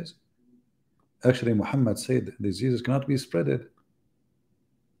diseases. Actually, Muhammad said diseases cannot be spreaded.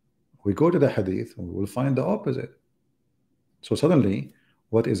 We go to the hadith, we will find the opposite. So suddenly,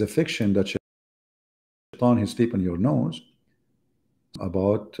 what is a fiction that shaitan, he sleep in your nose,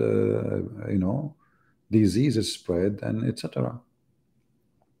 about diseases spread and etc.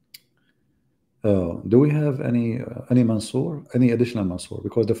 Do we have any Mansour, any additional Mansour?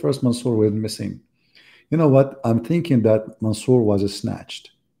 Because the first Mansour was missing. You know what? I'm thinking that Mansour was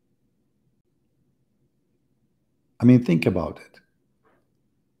snatched. I mean, think about it.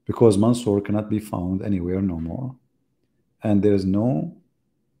 Because Mansour cannot be found anywhere no more, and there is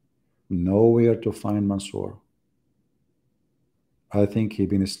nowhere to find Mansour. I think he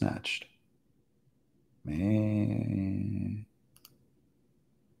been snatched. Man.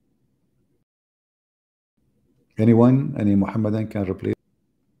 Anyone, any Muhammadan can replace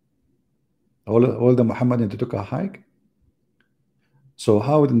all the Muhammadan that took a hike? So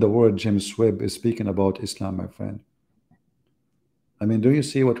how in the world James Webb is speaking about Islam, my friend? I mean, do you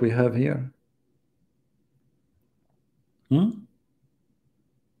see what we have here?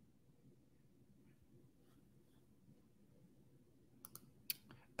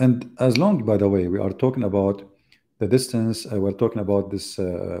 And as long, by the way, we are talking about the distance, we're talking about this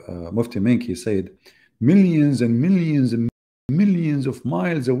Mufti Menk, he said, millions and millions and millions of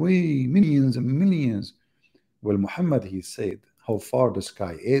miles away, millions and millions. Well, Muhammad, he said, how far the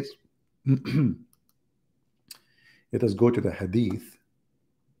sky is. Let us go to the hadith.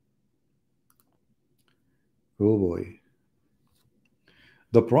 Oh boy.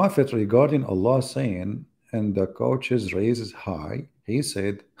 The Prophet, regarding Allah saying, and the couches raises high, he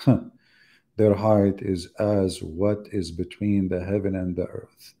said, their height is as what is between the heaven and the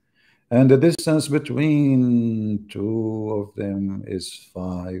earth, and the distance between two of them is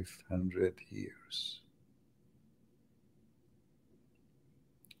 500 years.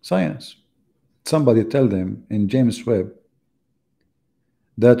 Science. Somebody tell them in James Webb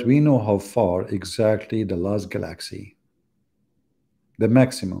that we know how far exactly the last galaxy, the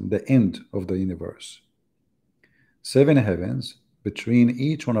maximum, the end of the universe. 7 heavens, between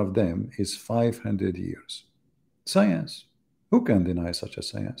each one of them is 500 years. Science. Who can deny such a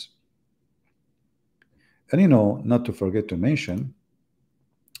science? And not to forget to mention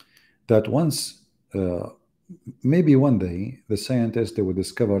that once, maybe one day, the scientists, they will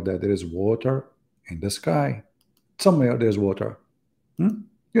discover that there is water in the sky. Somewhere there's water. You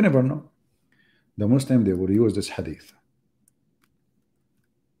never know. The Muslim, they will use this hadith.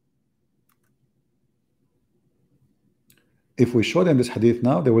 If we show them this hadith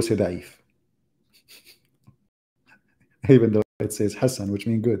now, they will say da'if. Even though it says Hassan, which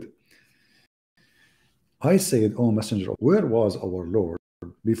means good. I said, O Messenger, where was our Lord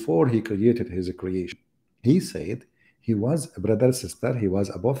before he created his creation? He said, He was, brother, sister, he was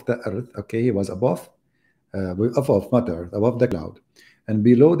above the earth, okay? He was above, not the earth, above the cloud. And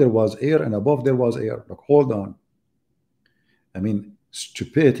below there was air, and above there was air. Like, hold on. I mean,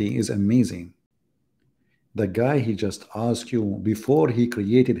 stupidity is amazing. The guy, he just asked you before he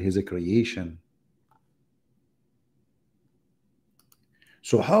created his creation.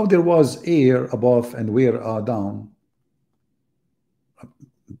 So how there was air above and where down?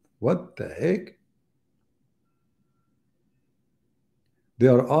 What the heck? They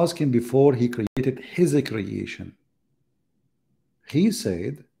are asking before he created his creation. He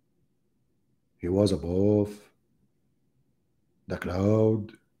said he was above the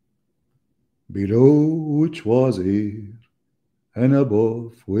cloud, below which was air, and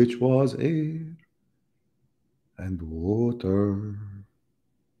above which was air and water.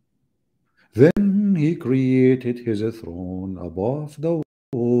 Then he created his throne above the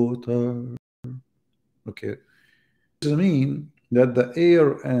water. Okay, does it mean that the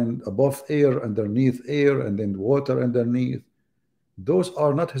air and above air, underneath air, and then water underneath, those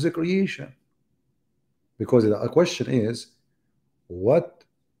are not his creation? Because the question is,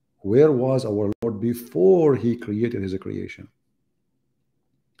 where was our Lord before he created his creation?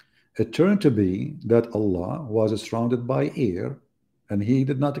 It turned to be that Allah was surrounded by air, and he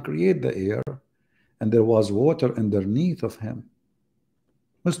did not create the air, and there was water underneath of him.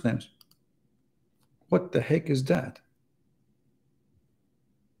 Muslims, what the heck is that?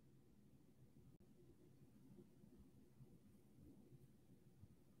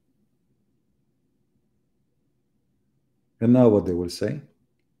 And now what they will say?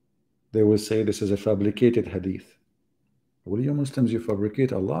 They will say this is a fabricated hadith. Well, you Muslims, you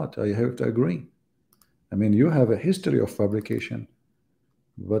fabricate a lot. I have to agree. I mean, you have a history of fabrication.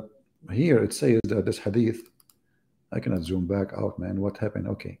 But here it says that this hadith, I cannot zoom back out, man. What happened?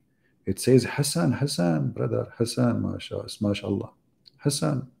 Okay. It says Hassan, brother. Hassan, mashallah.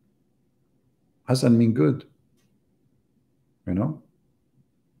 Hassan. Hassan mean good. You know?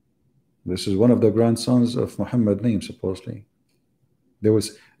 This is one of the grandsons of Muhammad name, supposedly. There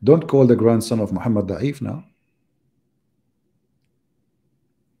was, don't call the grandson of Muhammad Da'if now.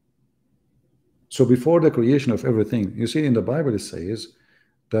 So before the creation of everything, you see in the Bible it says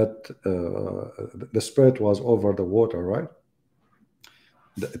that the Spirit was over the water, right?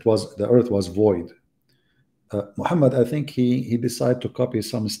 The earth was void. Muhammad, I think he decided to copy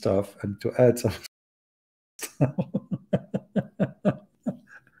some stuff and to add some stuff.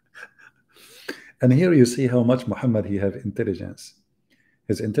 And here you see how much Muhammad he have intelligence.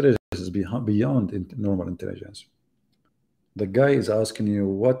 His intelligence is beyond normal intelligence. The guy is asking you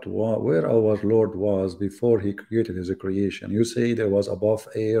where our Lord was before he created his creation. You say there was above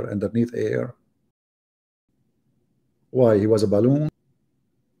air, underneath air. Why? He was a balloon?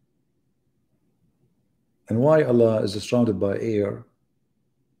 And why Allah is surrounded by air?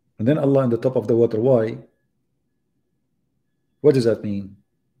 And then Allah in the top of the water. Why? What does that mean?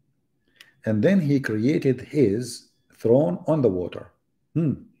 And then he created his throne on the water.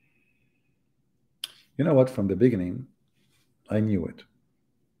 You know what? From the beginning, I knew it.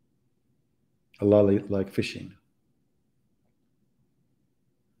 Allah like fishing.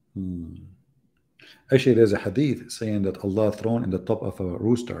 Actually, there's a hadith saying that Allah thrown in the top of a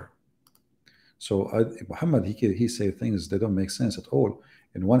rooster. So Muhammad, he say things that don't make sense at all.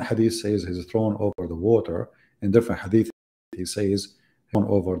 In one hadith says he's thrown over the water. In different hadith he says thrown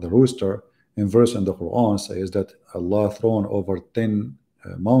over the rooster. In verse in the Quran says that Allah thrown over 10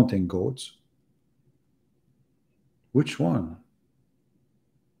 mountain goats. Which one?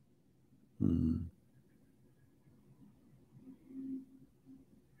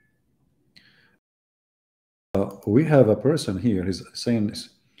 We have a person here. He's saying this.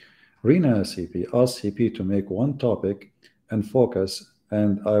 Rina CP asked CP to make one topic and focus,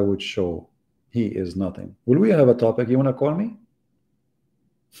 and I would show he is nothing. Will we have a topic? You want to call me?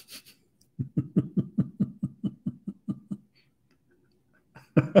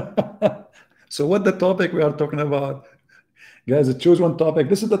 So what the topic we are talking about? Guys, choose one topic.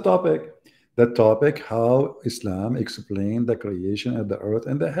 This is the topic. The topic, how Islam explained the creation of the earth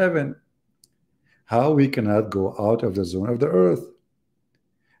and the heaven. How we cannot go out of the zone of the earth.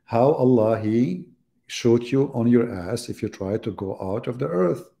 How Allah, he shoot you on your ass if you try to go out of the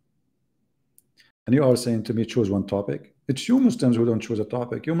earth. And you are saying to me, choose one topic. It's you Muslims who don't choose a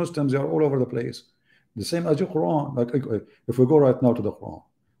topic. You Muslims are all over the place. The same as the Quran. Like if we go right now to the Quran,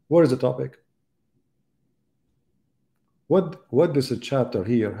 where is the topic? What does a chapter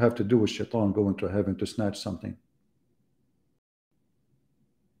here have to do with Shaitan going to heaven to snatch something?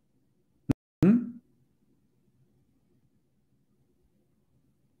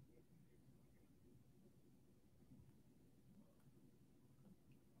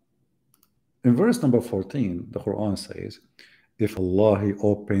 In verse number 14, the Quran says, if Allah He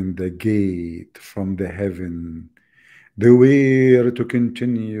opened the gate from the heaven, they were to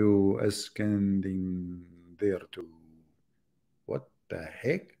continue ascending there too. What the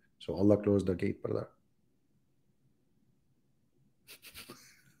heck? So Allah closed the gate, brother.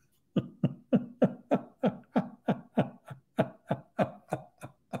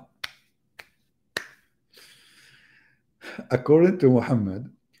 According to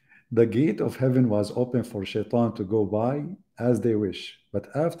Muhammad, the gate of heaven was open for shaitan to go by as they wish. But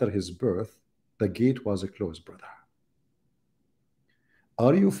after his birth, the gate was closed, brother.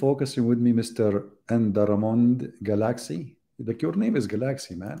 Are you focusing with me, Mr. Endaramond Galaxy? Like your name is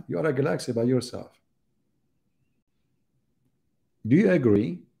Galaxy, man. You are a galaxy by yourself. Do you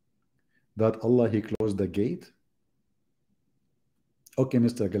agree that Allah He closed the gate? Okay,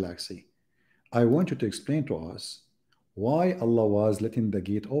 Mr. Galaxy, I want you to explain to us why Allah was letting the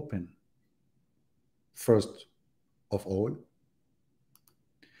gate open first of all,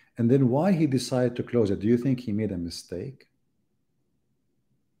 and then why He decided to close it. Do you think He made a mistake?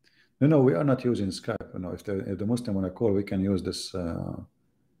 No, we are not using Skype. No, if the Muslim want to call, we can use this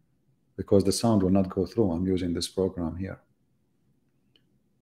because the sound will not go through. I'm using this program here.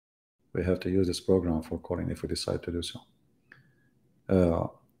 We have to use this program for calling if we decide to do so.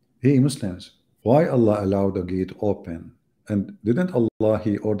 Hey, Muslims, why Allah allowed the gate open? And didn't Allah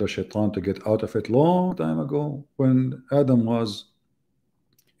He order shaitan to get out of it long time ago when Adam was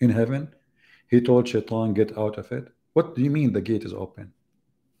in heaven? He told shaitan, get out of it. What do you mean the gate is open?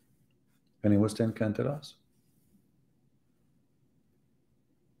 Any Muslim can tell us?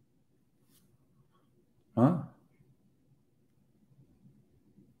 Huh?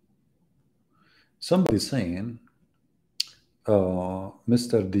 Somebody saying,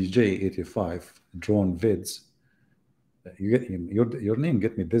 Mr. DJ85 drone vids. You get him. Your name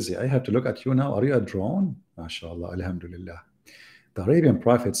get me dizzy. I have to look at you now. Are you a drone? MashaAllah, Alhamdulillah. The Arabian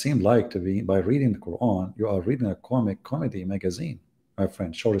Prophet seemed like to be, by reading the Quran, you are reading a comedy magazine. My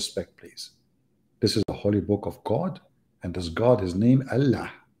friend, show respect, please. This is the holy book of God, and this God is named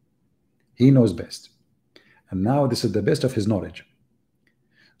Allah. He knows best. And now this is the best of His knowledge.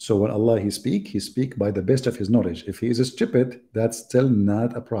 So when Allah He speak by the best of His knowledge. If He is stupid, that's still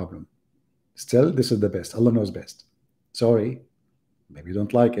not a problem. Still, this is the best. Allah knows best. Sorry, maybe you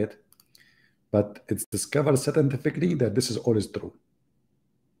don't like it, but it's discovered scientifically that this is always true.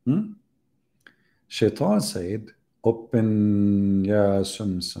 Shaitan said, open, yeah,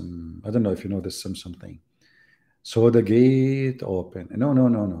 some. I don't know if you know this some thing. So the gate open.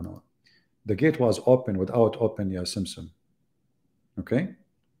 No. The gate was open without open, yeah, Simsim. Okay.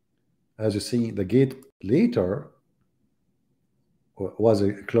 As you see, the gate later was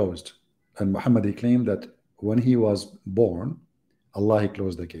closed. And Muhammad, he claimed that when he was born, Allah He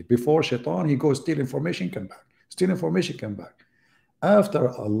closed the gate. Before shaitan, he goes steal information, come back. Steal information, come back. After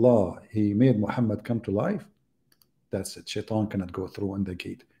Allah, He made Muhammad come to life, that's it. Shaitan cannot go through on the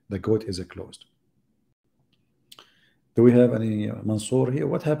gate. The gate is closed. Do we have any Mansour here?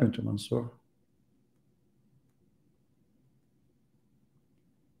 What happened to Mansour?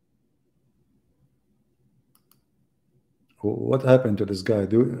 What happened to this guy?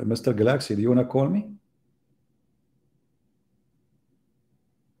 Mr. Galaxy, do you want to call me?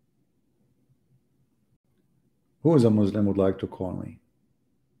 Who is a Muslim would like to call me?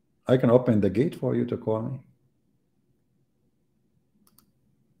 I can open the gate for you to call me.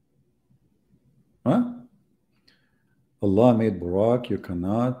 Huh? Allah made Burak, you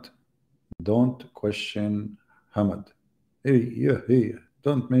cannot. Don't question Hamad. Hey,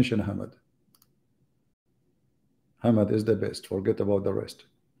 don't mention Hamad. Hamad is the best. Forget about the rest.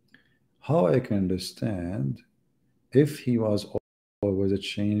 How I can understand if he was always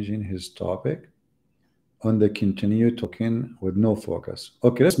changing his topic on the continue talking with no focus.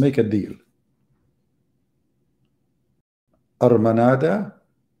 Okay, let's make a deal. Armanada,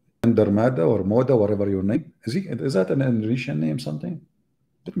 Andarmada, or Moda, whatever your name is that an Indonesian name? Something?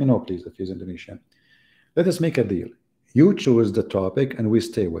 Let me know, please, if he's Indonesian. Let us make a deal. You choose the topic and we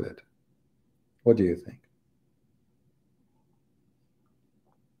stay with it. What do you think?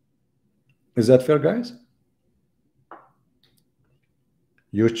 Is that fair, guys?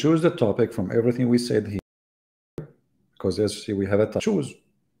 You choose the topic from everything we said here, because as you see, we have a choose.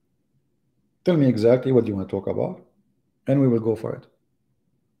 Tell me exactly what you want to talk about, and we will go for it.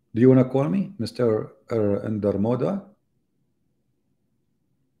 Do you want to call me, Mr. Endarmoda?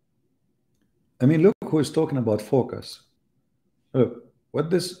 I mean, look who is talking about focus. Look,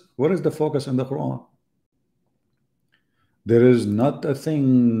 what is the focus in the Quran? There is not a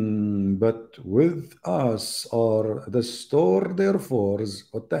thing but with us or the store therefore.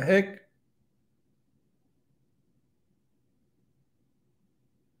 What the heck?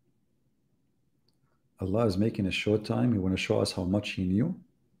 Allah is making a short time. He want to show us how much He knew.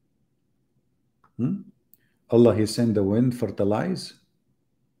 Allah, He sent the wind, fertilize.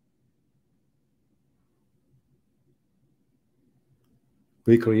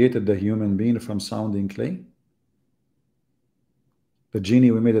 We created the human being from sounding clay. The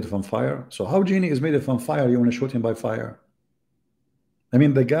genie, we made it from fire. So how genie is made it from fire? You want to shoot him by fire? I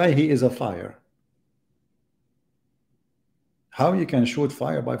mean, the guy, he is a fire. How you can shoot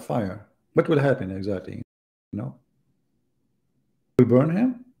fire by fire? What will happen exactly? You know, will burn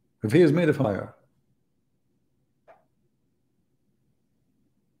him if he is made of fire.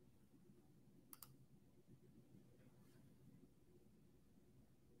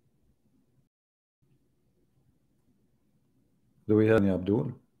 Do we have any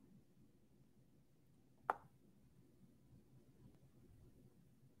Abdul?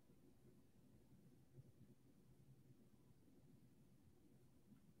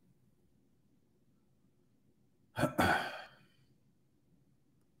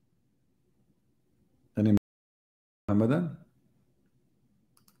 Any Muhammadan?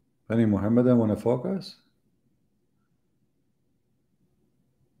 Any Muhammadan want to focus?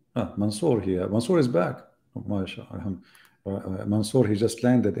 Mansour here. Mansour is back. Mansour, he just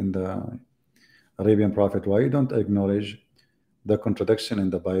landed in the Arabian Prophet. Why you don't acknowledge the contradiction in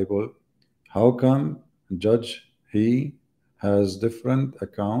the Bible? How come Judge, he has different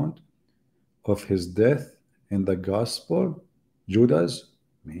account of his death in the gospel? Judas,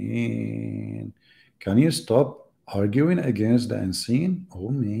 man, can you stop arguing against the unseen? Oh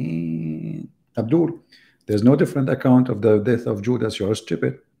man, Abdul, there's no different account of the death of Judas. You're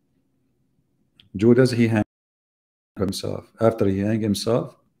stupid. Judas, he hanged himself. After he hanged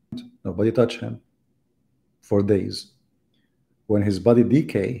himself, nobody touched him for days. When his body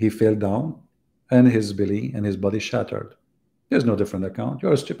decayed, he fell down and his belly and his body shattered. There's no different account.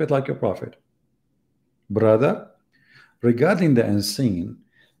 You're stupid like your prophet. Brother, regarding the unseen,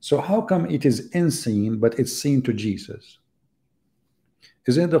 so how come it is unseen but it's seen to Jesus?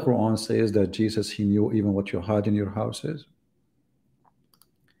 Isn't the Quran says that Jesus, he knew even what you had in your houses?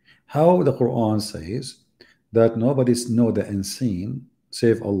 How the Quran says that nobody knows the unseen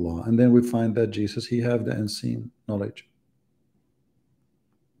save Allah, and then we find that Jesus, he have the unseen knowledge.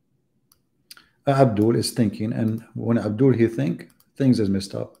 Abdul is thinking, and when Abdul he think, things is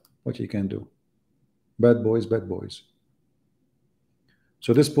messed up. What you can do? Bad boys, bad boys.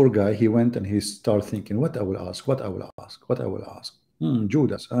 So this poor guy, he went and he started thinking, what I will ask, what I will ask, what I will ask.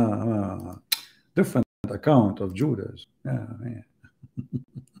 Judas, different account of Judas. Yeah.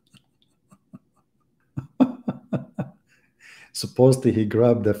 Supposedly he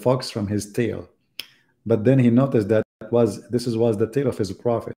grabbed the fox from his tail, but then he noticed that this was the tail of his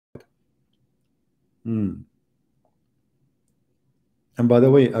prophet. And by the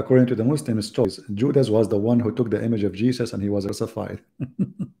way, according to the Muslim stories, Judas was the one who took the image of Jesus and he was crucified.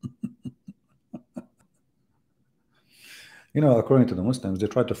 You know, according to the Muslims, they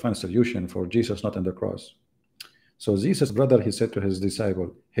tried to find a solution for Jesus not on the cross. So Jesus' brother, he said to his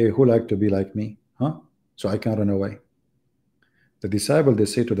disciple, hey, who like to be like me? So I can run away. The disciple, they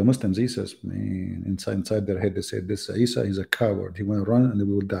say to the Muslims, Jesus, man, inside their head, they say, this Isa is a coward. He will run and we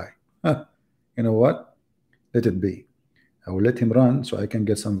will die. You know what? Let it be. I will let him run so I can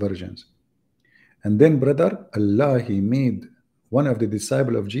get some virgins. And then, brother, Allah, he made one of the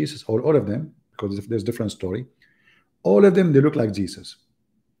disciples of Jesus, or all of them, because if there's different story, all of them, they look like Jesus.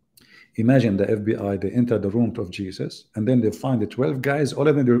 Imagine the FBI, they enter the room of Jesus, and then they find the 12 guys, all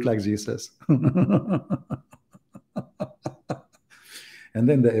of them, they look like Jesus. And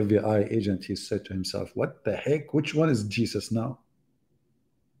then the FBI agent, he said to himself, what the heck? Which one is Jesus now?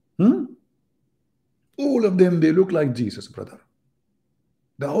 All of them, they look like Jesus, brother.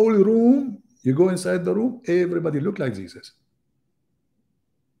 The whole room, you go inside the room, everybody look like Jesus.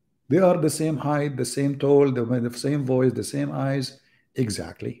 They are the same height, the same tall, the same voice, the same eyes.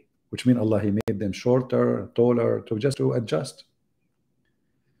 Exactly. Which means Allah, he made them shorter, taller, to adjust.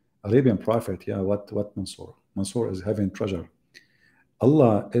 Arabian Prophet, yeah, what Mansour? Mansour is having treasure.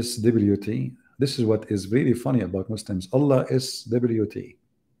 Allah is WT. This is what is really funny about Muslims. Allah is WT.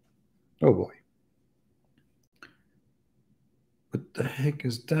 Oh boy. What the heck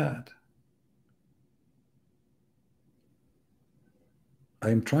is that?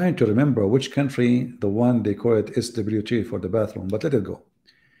 I'm trying to remember which country, the one they call it SWT for the bathroom, but let it go.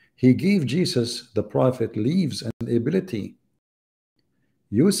 He gave Jesus, the prophet, leaves and ability.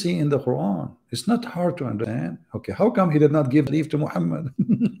 You see in the Quran, it's not hard to understand. Okay, how come he did not give leave to Muhammad?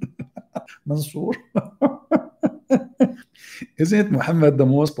 Mansour. Isn't Muhammad the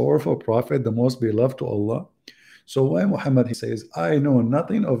most powerful prophet, the most beloved to Allah? So why Muhammad, he says, I know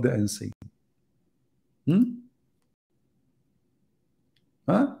nothing of the unseen.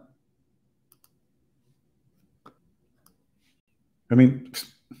 Huh? I mean,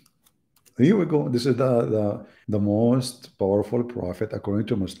 here we go. This is the most powerful prophet according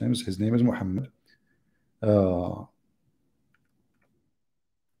to Muslims. His name is Muhammad.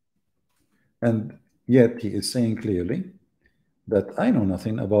 And yet he is saying clearly that I know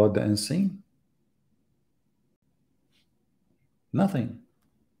nothing about the unseen. Nothing.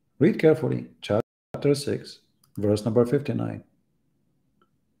 Read carefully. Chapter 6, verse number 59.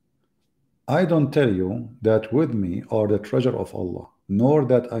 I don't tell you that with me are the treasure of Allah, nor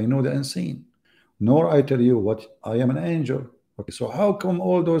that I know the unseen, nor I tell you what I am an angel. Okay, so how come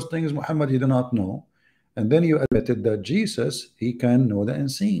all those things, Muhammad, you do not know? And then you admitted that Jesus, he can know the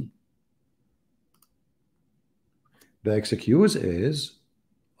unseen. The excuse is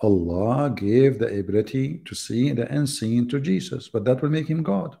Allah gave the ability to see the unseen to Jesus, but that will make him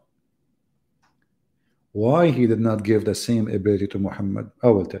God. Why he did not give the same ability to Muhammad? I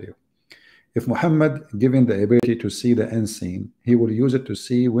will tell you. If Muhammad given the ability to see the unseen, he will use it to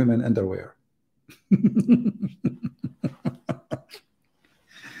see women underwear.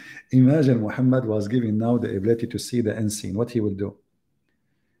 Imagine Muhammad was given now the ability to see the unseen. What he will do?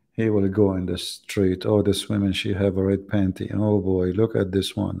 He will go in the street. Oh, this woman, she have a red panty. Oh boy, look at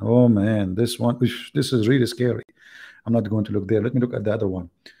this one. Oh man, this one. This is really scary. I'm not going to look there. Let me look at the other one.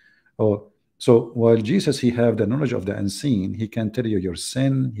 Oh, so while Jesus, he have the knowledge of the unseen, he can tell you your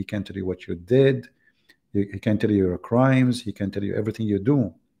sin. He can tell you what you did. He can tell you your crimes. He can tell you everything you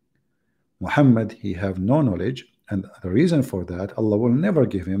do. Muhammad, he have no knowledge. And the reason for that, Allah will never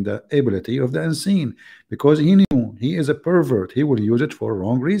give him the ability of the unseen, because he knew he is a pervert. He will use it for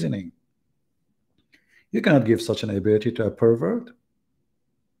wrong reasoning. You cannot give such an ability to a pervert.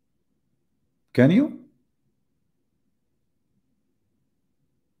 Can you?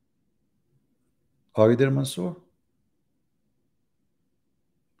 Are you there, Mansoor?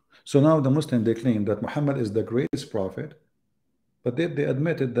 So now the Muslim, they claim that Muhammad is the greatest prophet, but they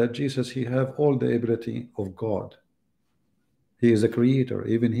admitted that Jesus, he have all the ability of God. He is a creator.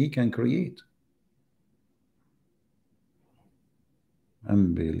 Even he can create.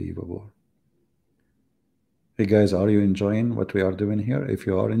 Unbelievable. Hey guys, are you enjoying what we are doing here? If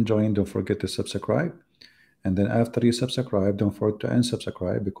you are enjoying, don't forget to subscribe. And then after you subscribe, don't forget to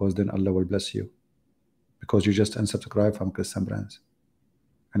unsubscribe, because then Allah will bless you. Because you just unsubscribe from Christian Brands.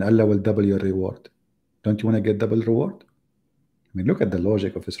 And Allah will double your reward. Don't you want to get double reward? I mean, look at the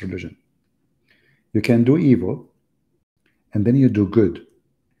logic of this religion. You can do evil, and then you do good.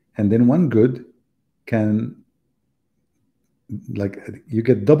 And then one good can, like, you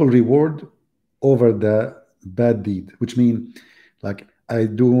get double reward over the bad deed, which means, like, I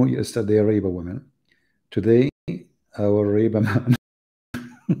do yesterday rape a woman. Today, I will rape a man.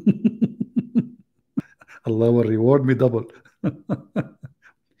 Allah will reward me double.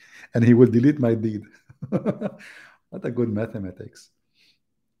 And he will delete my deed. What a good mathematics.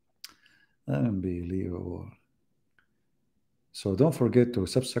 Unbelievable. So don't forget to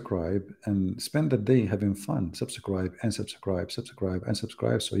subscribe and spend the day having fun. Subscribe and subscribe, subscribe and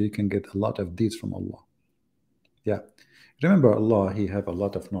subscribe, so you can get a lot of deeds from Allah. Yeah. Remember, Allah, he have a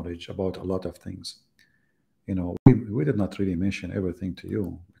lot of knowledge about a lot of things. You know, we did not really mention everything to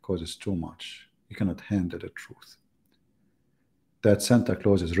you because it's too much. You cannot handle the truth. That Santa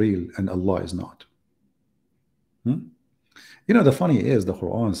Claus is real and Allah is not. You know, the funny is, the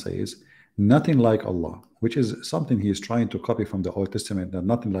Quran says nothing like Allah, which is something he is trying to copy from the Old Testament, that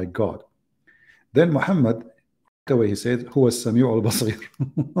nothing like God. Then Muhammad, the way he said, who was Sami'u al-Basir.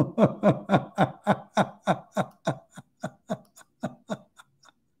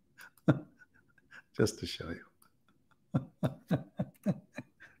 Just to show you.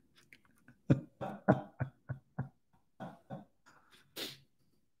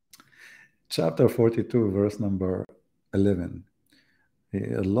 Chapter 42, verse number 11.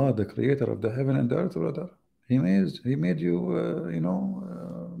 Allah, the creator of the heaven and the earth, brother, he made you,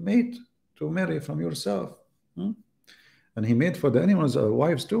 mate to marry from yourself. And he made for the animals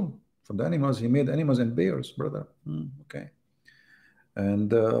wives too. From the animals, he made animals and bears, brother. Okay.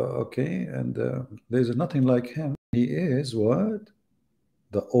 And there's nothing like him. He is what?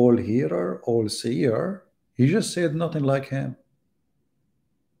 The all hearer, all seer. He just said nothing like him.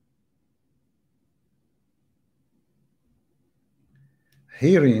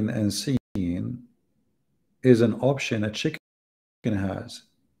 Hearing and seeing is an option a chicken has,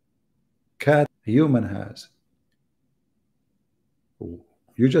 cat, human has.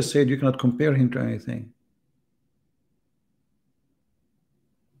 You just said you cannot compare him to anything.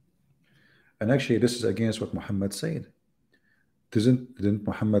 And actually, this is against what Muhammad said. Didn't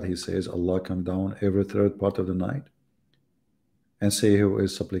Muhammad, he says, Allah come down every third part of the night and say, who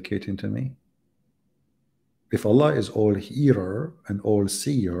is supplicating to me? If Allah is all hearer and all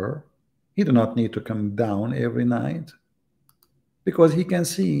seer, he do not need to come down every night, because he can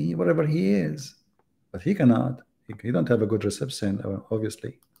see wherever he is, but he cannot. He don't have a good reception,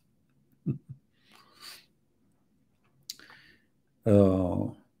 obviously.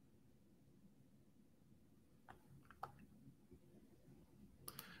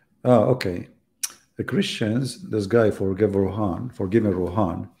 Okay. The Christians, this guy forgiving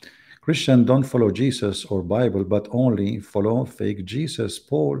Rohan, Christian don't follow Jesus or Bible, but only follow fake Jesus,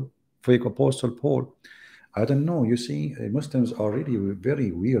 Paul, fake Apostle Paul. I don't know. You see, Muslims are really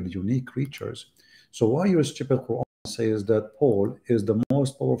very weird, unique creatures. So why your stupid Quran says that Paul is the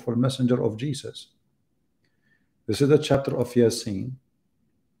most powerful messenger of Jesus? This is the chapter of Yasin,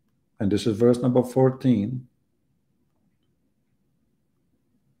 and this is verse number 14.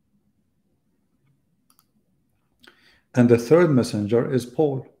 And the third messenger is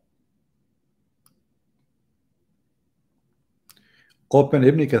Paul. Open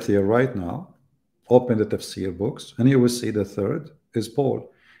Ibn Kathir right now, open the tafsir books, and you will see the third is Paul.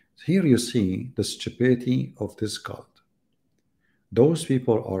 Here you see the stupidity of this cult. Those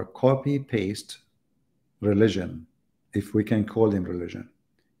people are copy-paste religion, if we can call them religion.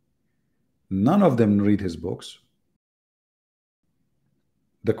 None of them read his books.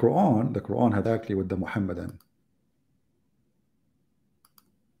 The Quran had actually with the Muhammadan.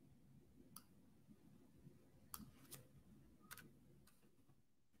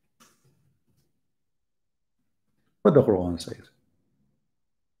 What the Quran says.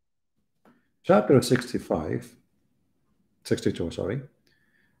 Chapter 62, sorry,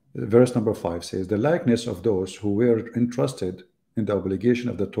 verse number 5 says, the likeness of those who were entrusted in the obligation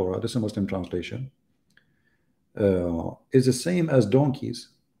of the Torah, this is a Muslim translation, is the same as donkeys.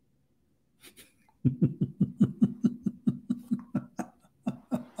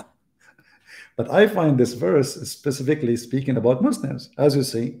 But I find this verse specifically speaking about Muslims. As you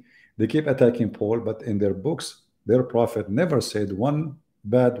see, they keep attacking Paul, but in their books, their prophet never said one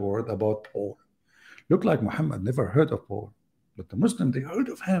bad word about Paul. Look like Muhammad never heard of Paul, but the Muslim, they heard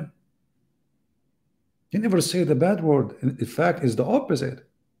of him. He never said a bad word. In fact, it's the opposite.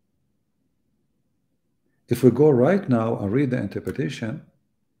 If we go right now and read the interpretation,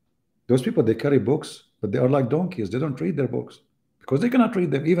 those people, they carry books, but they are like donkeys. They don't read their books because they cannot read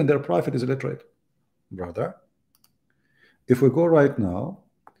them. Even their prophet is illiterate, brother. If we go right now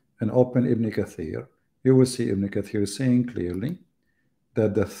and open Ibn Kathir, you will see Ibn Kathir saying clearly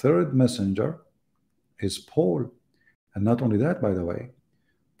that the third messenger is Paul. And not only that, by the way,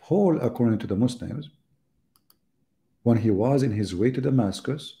 Paul, according to the Muslims, when he was in his way to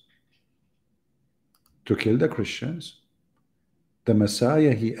Damascus to kill the Christians, the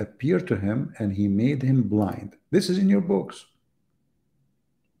Messiah, he appeared to him and he made him blind. This is in your books.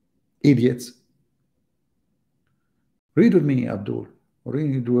 Idiots. Read with me, Abdul.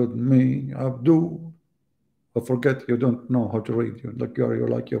 Read with me, Abdul. But forget you don't know how to read. You're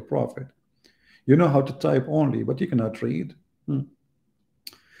like your prophet. You know how to type only, but you cannot read.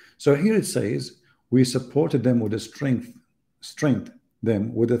 So here it says, we supported them with a strength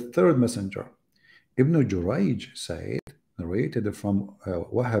them with a third messenger. Ibn Jurayj said, narrated from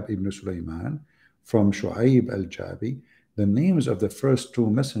Wahab ibn Sulaiman, from Shu'aib al-Jabi, the names of the first two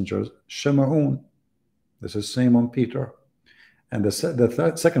messengers, Shama'un. This is Simon Peter. And the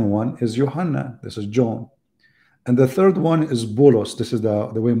second one is Yohanna. This is John. And the third one is Bolos. This is the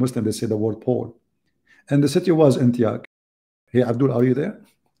way Muslims, they say the word Paul. And the city was Antioch. Hey, Abdul, are you there?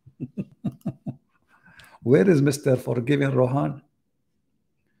 Where is Mr. Forgiving Rohan?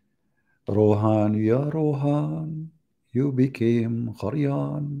 Rohan, ya Rohan, you became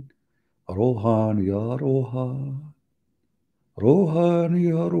Kharian. Rohan, ya Rohan. Rohan,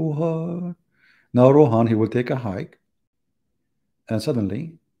 ya Rohan. Now Rohan, he will take a hike. And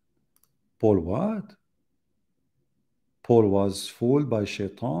suddenly, Paul what? Paul was fooled by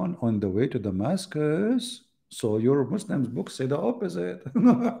Shaitan on the way to Damascus. So your Muslims books say the opposite.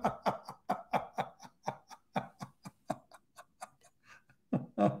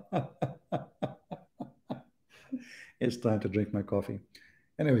 It's time to drink my coffee.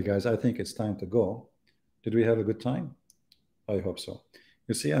 Anyway, guys, I think it's time to go. Did we have a good time? I hope so.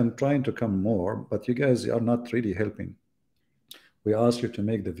 You see, I'm trying to come more, but you guys are not really helping. We asked you to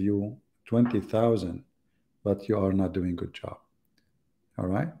make the view 20,000, but you are not doing a good job. All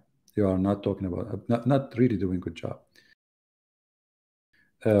right? You are not talking about, not really doing a good job.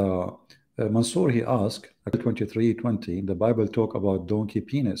 Mansour, he asked, 23:20, the Bible talk about donkey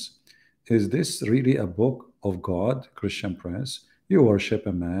penis. Is this really a book of God, Christian Prince. You worship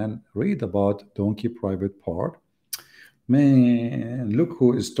a man. Read about donkey private part. Man, look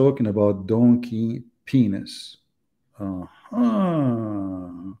who is talking about donkey penis. Uh-huh.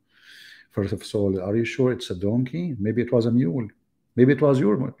 First of all, are you sure it's a donkey? Maybe it was a mule. Maybe it was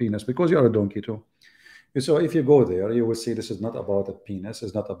your penis because you are a donkey too. So if you go there, you will see this is not about a penis,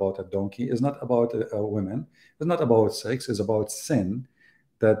 it's not about a donkey, it's not about a woman, it's not about sex, it's about sin.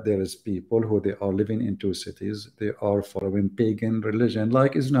 That there is people who they are living in two cities, they are following pagan religion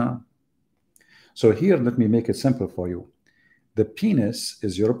like Islam. So here, let me make it simple for you. The penis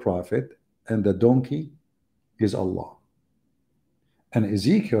is your prophet, and the donkey is Allah. And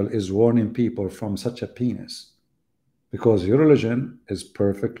Ezekiel is warning people from such a penis, because your religion is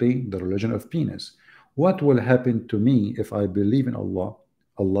perfectly the religion of penis. What will happen to me if I believe in Allah?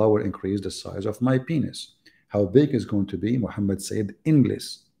 Allah will increase the size of my penis. How big is going to be? Muhammad said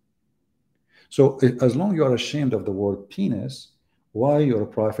English. So as long as you are ashamed of the word penis, why your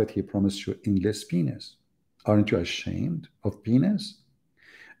prophet, he promised you English penis? Aren't you ashamed of penis?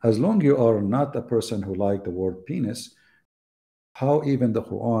 As long as you are not a person who like the word penis, how even the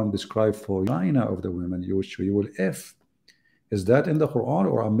Quran described for vagina of the women, you will F. Is that in the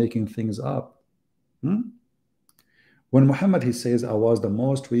Quran or I'm making things up? When Muhammad, he says, I was the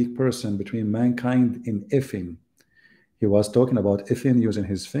most weak person between mankind in effing, he was talking about effing using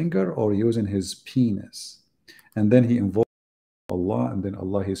his finger or using his penis. And then he invoked Allah, and then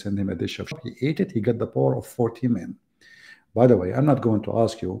Allah, he sent him a dish of, he ate it, he got the power of 40 men. By the way, I'm not going to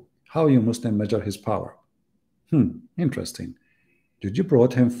ask you how you Muslim measure his power. Interesting. Did you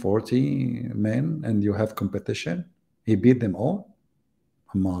brought him 40 men and you have competition? He beat them all?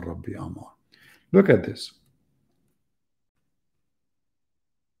 Ammar Rabbi Ammar. Look at this.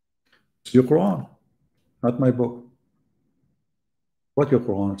 It's your Quran, not my book. What your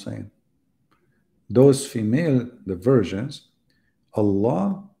Quran is saying? Those female, the virgins,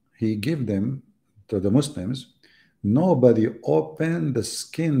 Allah, he gave them to the Muslims. Nobody opened the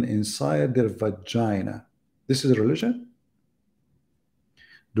skin inside their vagina. This is religion?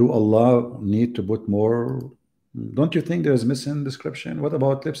 Do Allah need to put more? Don't you think there's missing description? What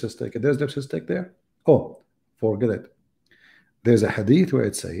about lipstick? There's lipstick there? Oh, forget it. There's a hadith where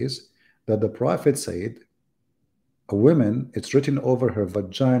it says that the Prophet said, a woman, it's written over her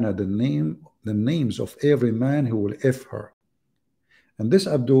vagina the names of every man who will F her. And this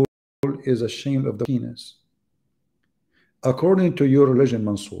Abdul is ashamed of the penis. According to your religion,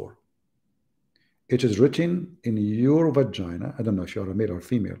 Mansour, it is written in your vagina. I don't know if you're a male or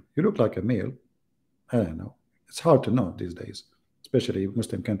female. You look like a male. I don't know. It's hard to know these days, especially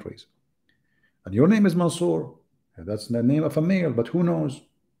Muslim countries. And your name is Mansour. That's the name of a male, but who knows?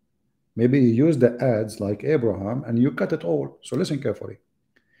 Maybe you use the ads like Abraham and you cut it all. So listen carefully.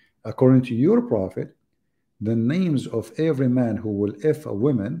 According to your prophet, the names of every man who will F a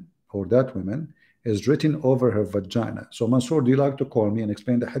woman or that woman is written over her vagina. So Mansour, do you like to call me and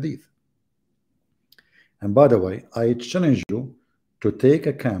explain the hadith? And by the way, I challenge you to take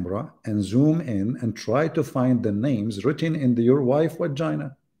a camera and zoom in and try to find the names written in your wife's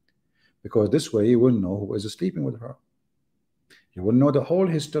vagina, because this way you will know who is sleeping with her. You will know the whole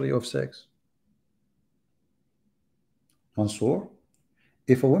history of sex. Mansour,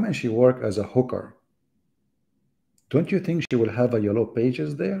 if a woman, she work as a hooker, don't you think she will have a yellow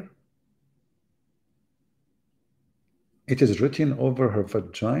pages there? It is written over her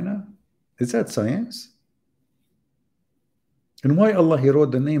vagina. Is that science? And why Allah, he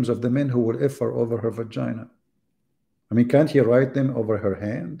wrote the names of the men who will F her over her vagina? I mean, can't he write them over her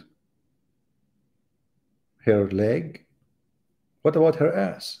hand, her leg? What about her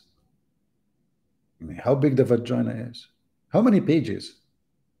ass? I mean, how big the vagina is? How many pages?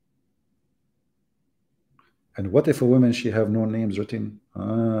 And what if a woman, she have no names written?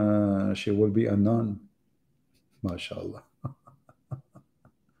 She will be a nun. MashaAllah.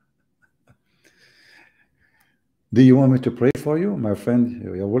 Do you want me to pray for you? My friend,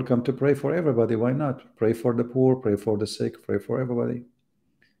 you're welcome to pray for everybody. Why not? Pray for the poor, pray for the sick, pray for everybody.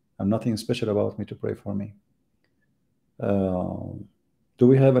 I'm nothing special about me to pray for me. Do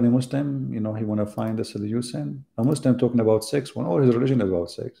we have any Muslim, you know, he want to find a solution? A Muslim talking about sex when all his religion is about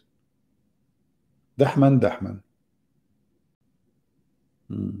sex. Dahman.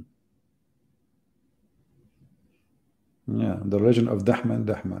 Yeah, the religion of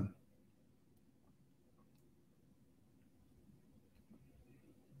Dahman.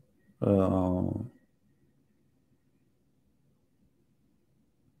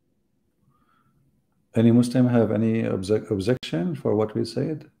 Any Muslim have any objection for what we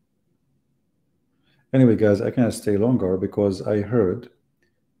said? Anyway, guys, I can't stay longer because I heard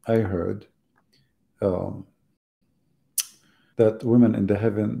that women in the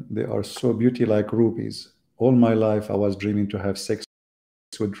heaven, they are so beauty like rubies. All my life I was dreaming to have sex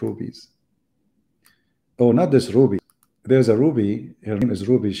with rubies. Oh, not this Ruby. There's a Ruby. Her name is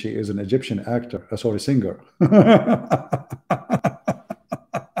Ruby. She is an Egyptian actor. Sorry, singer.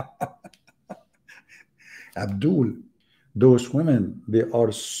 Abdul, those women, they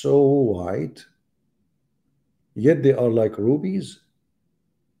are so white, yet they are like rubies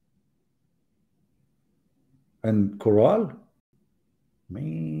and coral.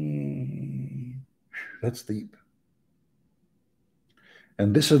 Man, that's deep.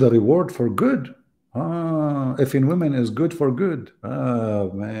 And this is the reward for good. If in women is good for good.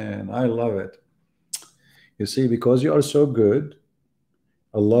 Oh man, I love it. You see, because you are so good,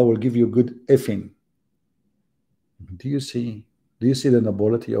 Allah will give you good effing. Do you see? Do you see the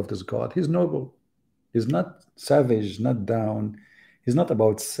nobility of this God? He's noble. He's not savage, not down. He's not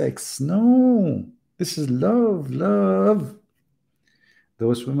about sex. No, this is love, love.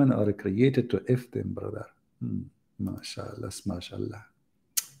 Those women are created to F them, brother. MashaAllah, MashaAllah.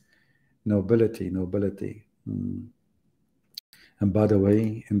 Nobility, nobility. And by the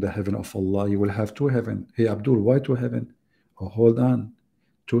way, in the heaven of Allah, you will have two heaven. Hey, Abdul, why two heaven? Oh, hold on.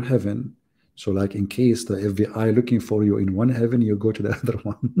 Two heaven. So like in case the FBI looking for you in one heaven, you go to the other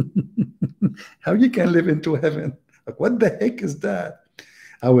one. How you can live in two heaven? Like, what the heck is that?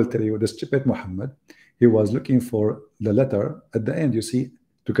 I will tell you, the stupid Muhammad, he was looking for the letter at the end. You see,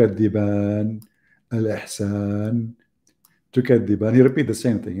 tukadiban, al-ihsan, tukadiban. He repeat the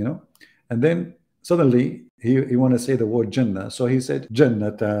same thing, you know. And then suddenly he want to say the word Jannah. So he said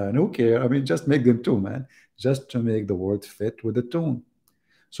Jannatan. Who care? I mean, just make them two, man. Just to make the word fit with the tune.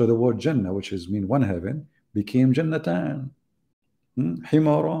 So the word Jannah, which is mean one heaven, became Jannatan.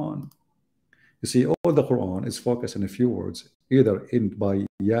 Himaran. You see, all the Quran is focused on a few words, either in by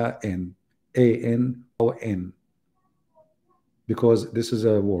Ya N, A-N, or N. Because this is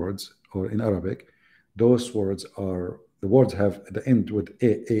a words, or in Arabic, those words are, the words have the end with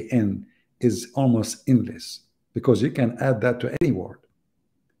A-N is almost endless. Because you can add that to any word.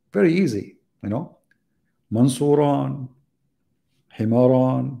 Very easy, you know. Mansuran,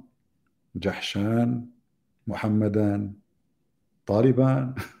 Himaran, Jahshan, Muhammadan,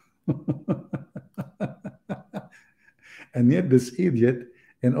 Taliban. And yet this idiot,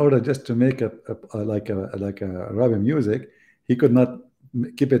 in order just to make like a Arabic music, he could not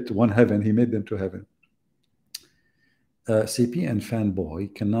keep it one heaven. He made them two heaven. CP and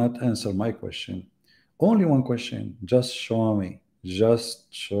fanboy cannot answer my question. Only one question. Just show me.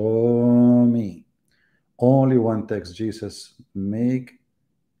 Just show me. Only one text. Jesus make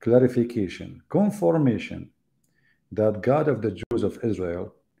clarification, confirmation that God of the Jews of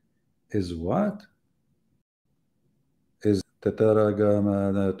Israel is what? Is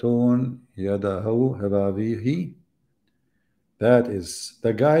Tataragamanatun Yadahu Hababihi. That is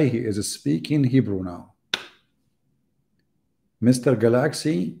the guy. He is speaking Hebrew now. Mr.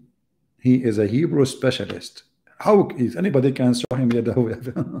 Galaxy, he is a Hebrew specialist. How is anybody can show him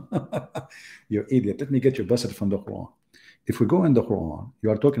Yadahu? You idiot. Let me get you busted from the Quran. If we go in the Quran, you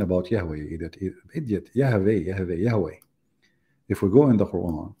are talking about Yahweh, idiot, Yahweh, Yahweh, Yahweh. If we go in the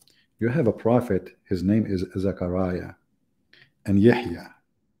Quran, you have a prophet, his name is Zechariah and Yahya.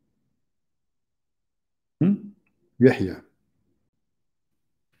 Yahya.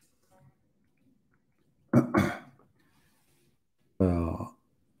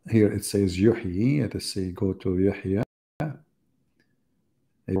 Here it says Yuhyi. Let us say go to Yahya.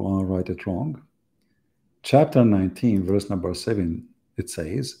 Quran, write it wrong. Chapter 19, verse number 7, it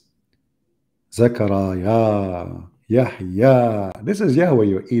says, Zechariah, Yahya. This is Yahweh,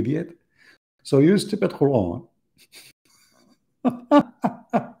 you idiot. So you stupid Quran.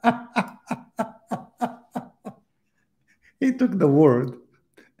 He took the word.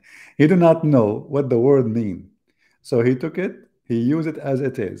 He did not know what the word means. So he took it, he used it as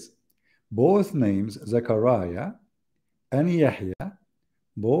it is. Both names, Zechariah and Yahya,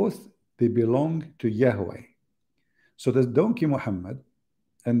 both they belong to Yahweh. So this donkey Muhammad,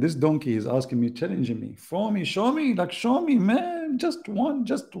 and this donkey is asking me, challenging me, show me, like show me, man, just one,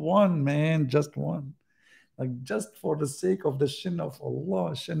 man, just one. Like just for the sake of the shin of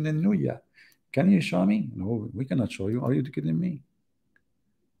Allah, shin nuya. Can you show me? No, we cannot show you. Are you kidding me?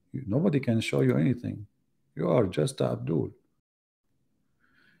 Nobody can show you anything. You are just Abdul.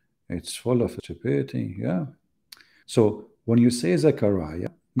 It's full of stupidity, yeah. So when you say Zechariah,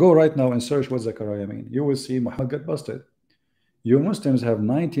 go right now and search what Zechariah means. You will see Muhammad get busted. You Muslims have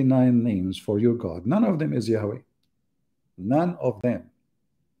 99 names for your God. None of them is Yahweh. None of them.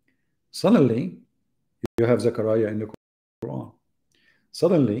 Suddenly, you have Zechariah in the Quran.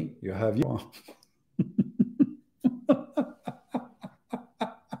 Suddenly, you have Yahweh.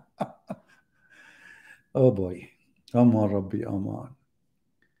 Oh boy. Aman Rabbi Aman.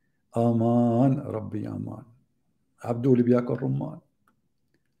 Aman Rabbi Aman. Abdul بياكل رمان.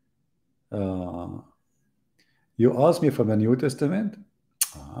 You asked me from the New Testament?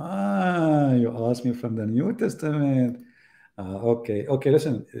 You asked me from the New Testament. Okay,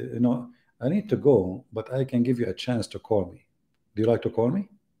 listen, I need to go, but I can give you a chance to call me. Do you like to call me?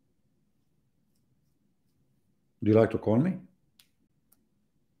 Do you like to call me?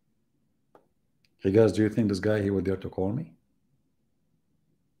 Hey guys, do you think this guy, he would dare to call me?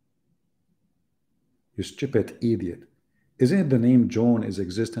 You stupid idiot. Isn't it the name John is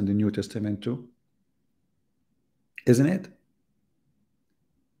exist in the New Testament too? Isn't it?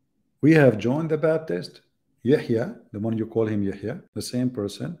 We have John the Baptist, Yahya, the one you call him Yahya, the same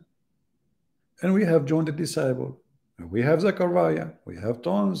person. And we have John the disciple. We have Zechariah. We have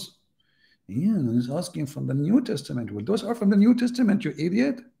tons. Yeah, he's asking from the New Testament. Well, those are from the New Testament, you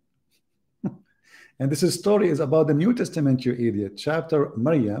idiot. And this story is about the New Testament, you idiot. Chapter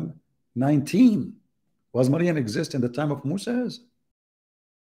Maryam 19. Was Maryam exist in the time of Moses?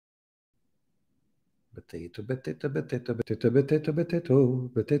 Potato, potato, potato, potato, potato, potato,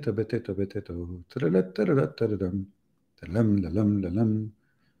 potato, potato, potato. La la la la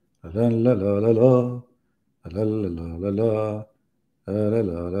la la. La la la la la. La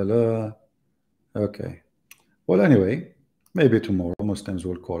la la la. Okay. Well, anyway, maybe tomorrow Muslims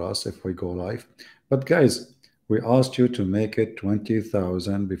will call us if we go live. But guys, we asked you to make it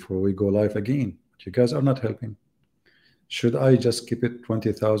 20,000 before we go live again. But you guys are not helping. Should I just keep it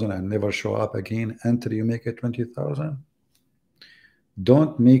 20,000 and never show up again until you make it 20,000?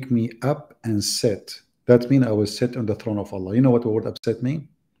 Don't make me up and sit. That means I will sit on the throne of Allah. You know what the word upset mean?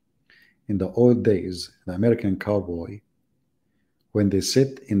 In the old days, the American cowboy, when they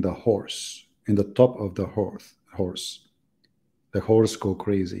sit in the horse, in the top of the horse, the horse go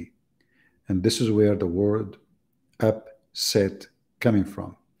crazy. And this is where the word upset coming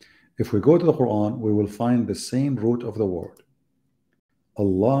from. If we go to the Quran, we will find the same root of the word.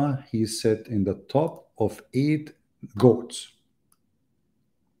 Allah, he sat in the top of 8 goats.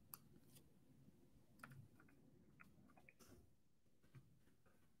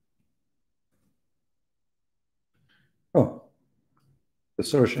 Oh, the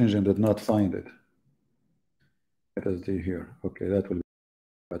search engine did not find it. It is here. Okay, that will be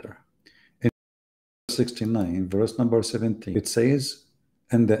better. In 69, verse number 17, it says,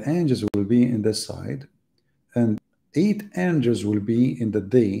 and the angels will be in the side, and 8 angels will be in the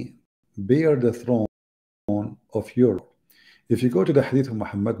day, bear the throne of your Lord. If you go to the hadith of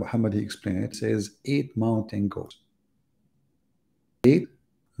Muhammad, he explained it, says 8 mountain goats. 8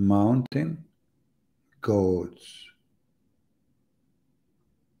 mountain goats.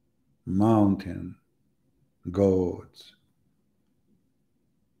 Mountain goats.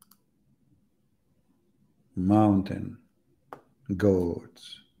 Mountain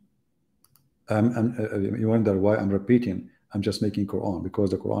goats. You wonder why I'm repeating. I'm just making Quran,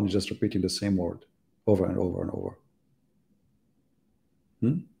 because the Quran is just repeating the same word over and over and over.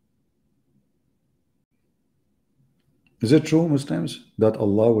 Is it true, Muslims, that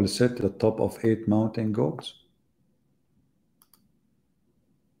Allah will sit at the top of 8 mountain goats?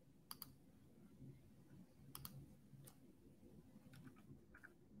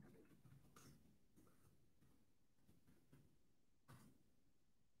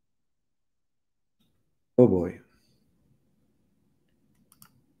 Oh boy.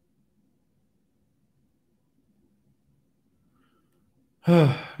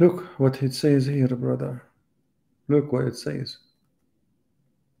 Look what it says here, brother. Look what it says.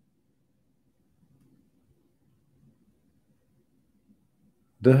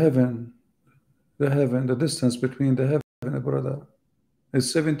 The heaven, the distance between the heaven, brother,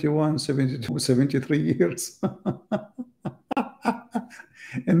 is 71, 72, 73 years.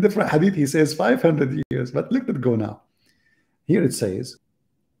 In different hadith, he says 500 years. But look at go now. Here it says,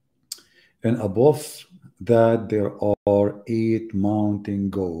 and above that there are 8 mountain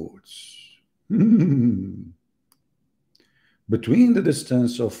goats. Between the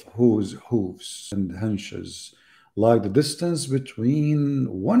distance of whose hoofs and hunches, like the distance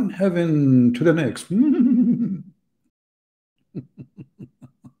between one heaven to the next.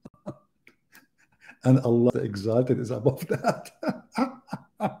 And Allah the Exalted is above that.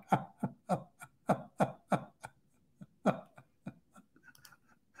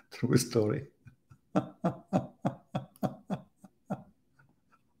 True story.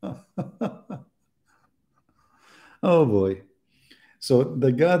 Oh boy. So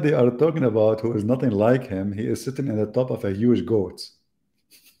the God they are talking about, who is nothing like him, he is sitting at the top of a huge goat.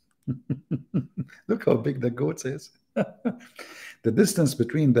 Look how big the goat is. The distance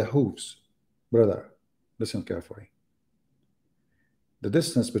between the hoofs, brother, Listen carefully. The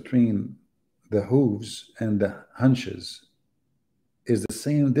distance between the hooves and the hunches is the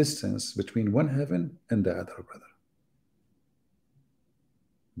same distance between one heaven and the other, brother.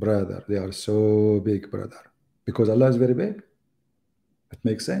 Brother, they are so big, brother. Because Allah is very big. It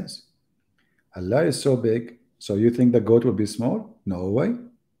makes sense. Allah is so big, so you think the goat will be small? No way.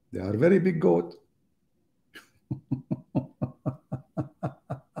 They are very big goat.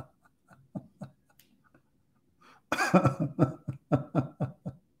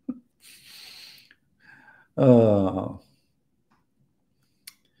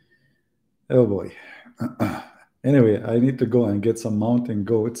 Oh boy. Anyway, I need to go and get some mountain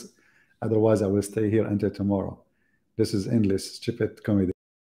goats. Otherwise, I will stay here until tomorrow. This is endless stupid comedy.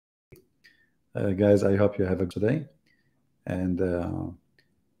 Guys, I hope you have a good day. And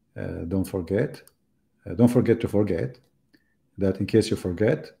don't forget to forget that in case you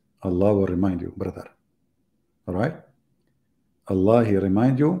forget, Allah will remind you, brother. All right? Allah, He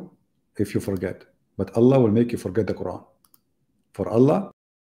remind you if you forget. But Allah will make you forget the Quran. For Allah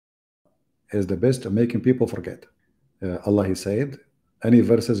is the best of making people forget. Allah, He said, any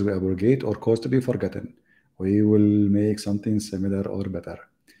verses we abrogate or cause to be forgotten, we will make something similar or better.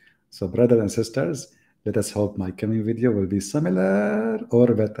 So brothers and sisters, let us hope my coming video will be similar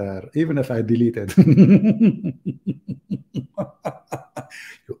or better, even if I delete it.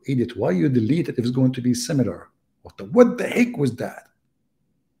 You idiot, why you delete it if it's going to be similar? What the heck was that?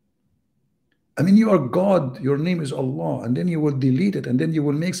 I mean, you are God, your name is Allah, and then you will delete it, and then you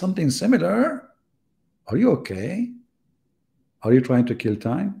will make something similar? Are you okay? Are you trying to kill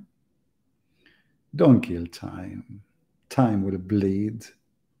time? Don't kill time. Time will bleed.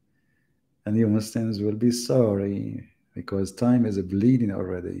 And you Muslims will be sorry, because time is bleeding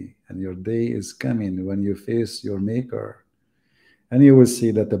already, and your day is coming when you face your maker. And you will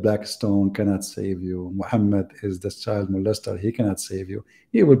see that the black stone cannot save you. Muhammad is the child molester. He cannot save you.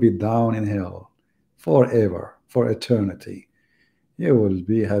 He will be down in hell forever, for eternity. You will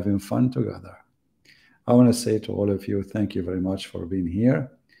be having fun together. I want to say to all of you, thank you very much for being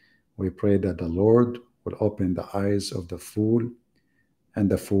here. We pray that the Lord will open the eyes of the fool, and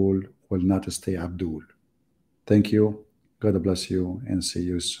the fool will not stay Abdul. Thank you. God bless you, and see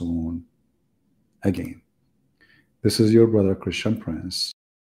you soon again. This is your brother Christian Prince,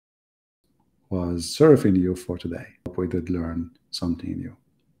 was serving you for today. Hope we did learn something new.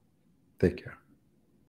 Take care.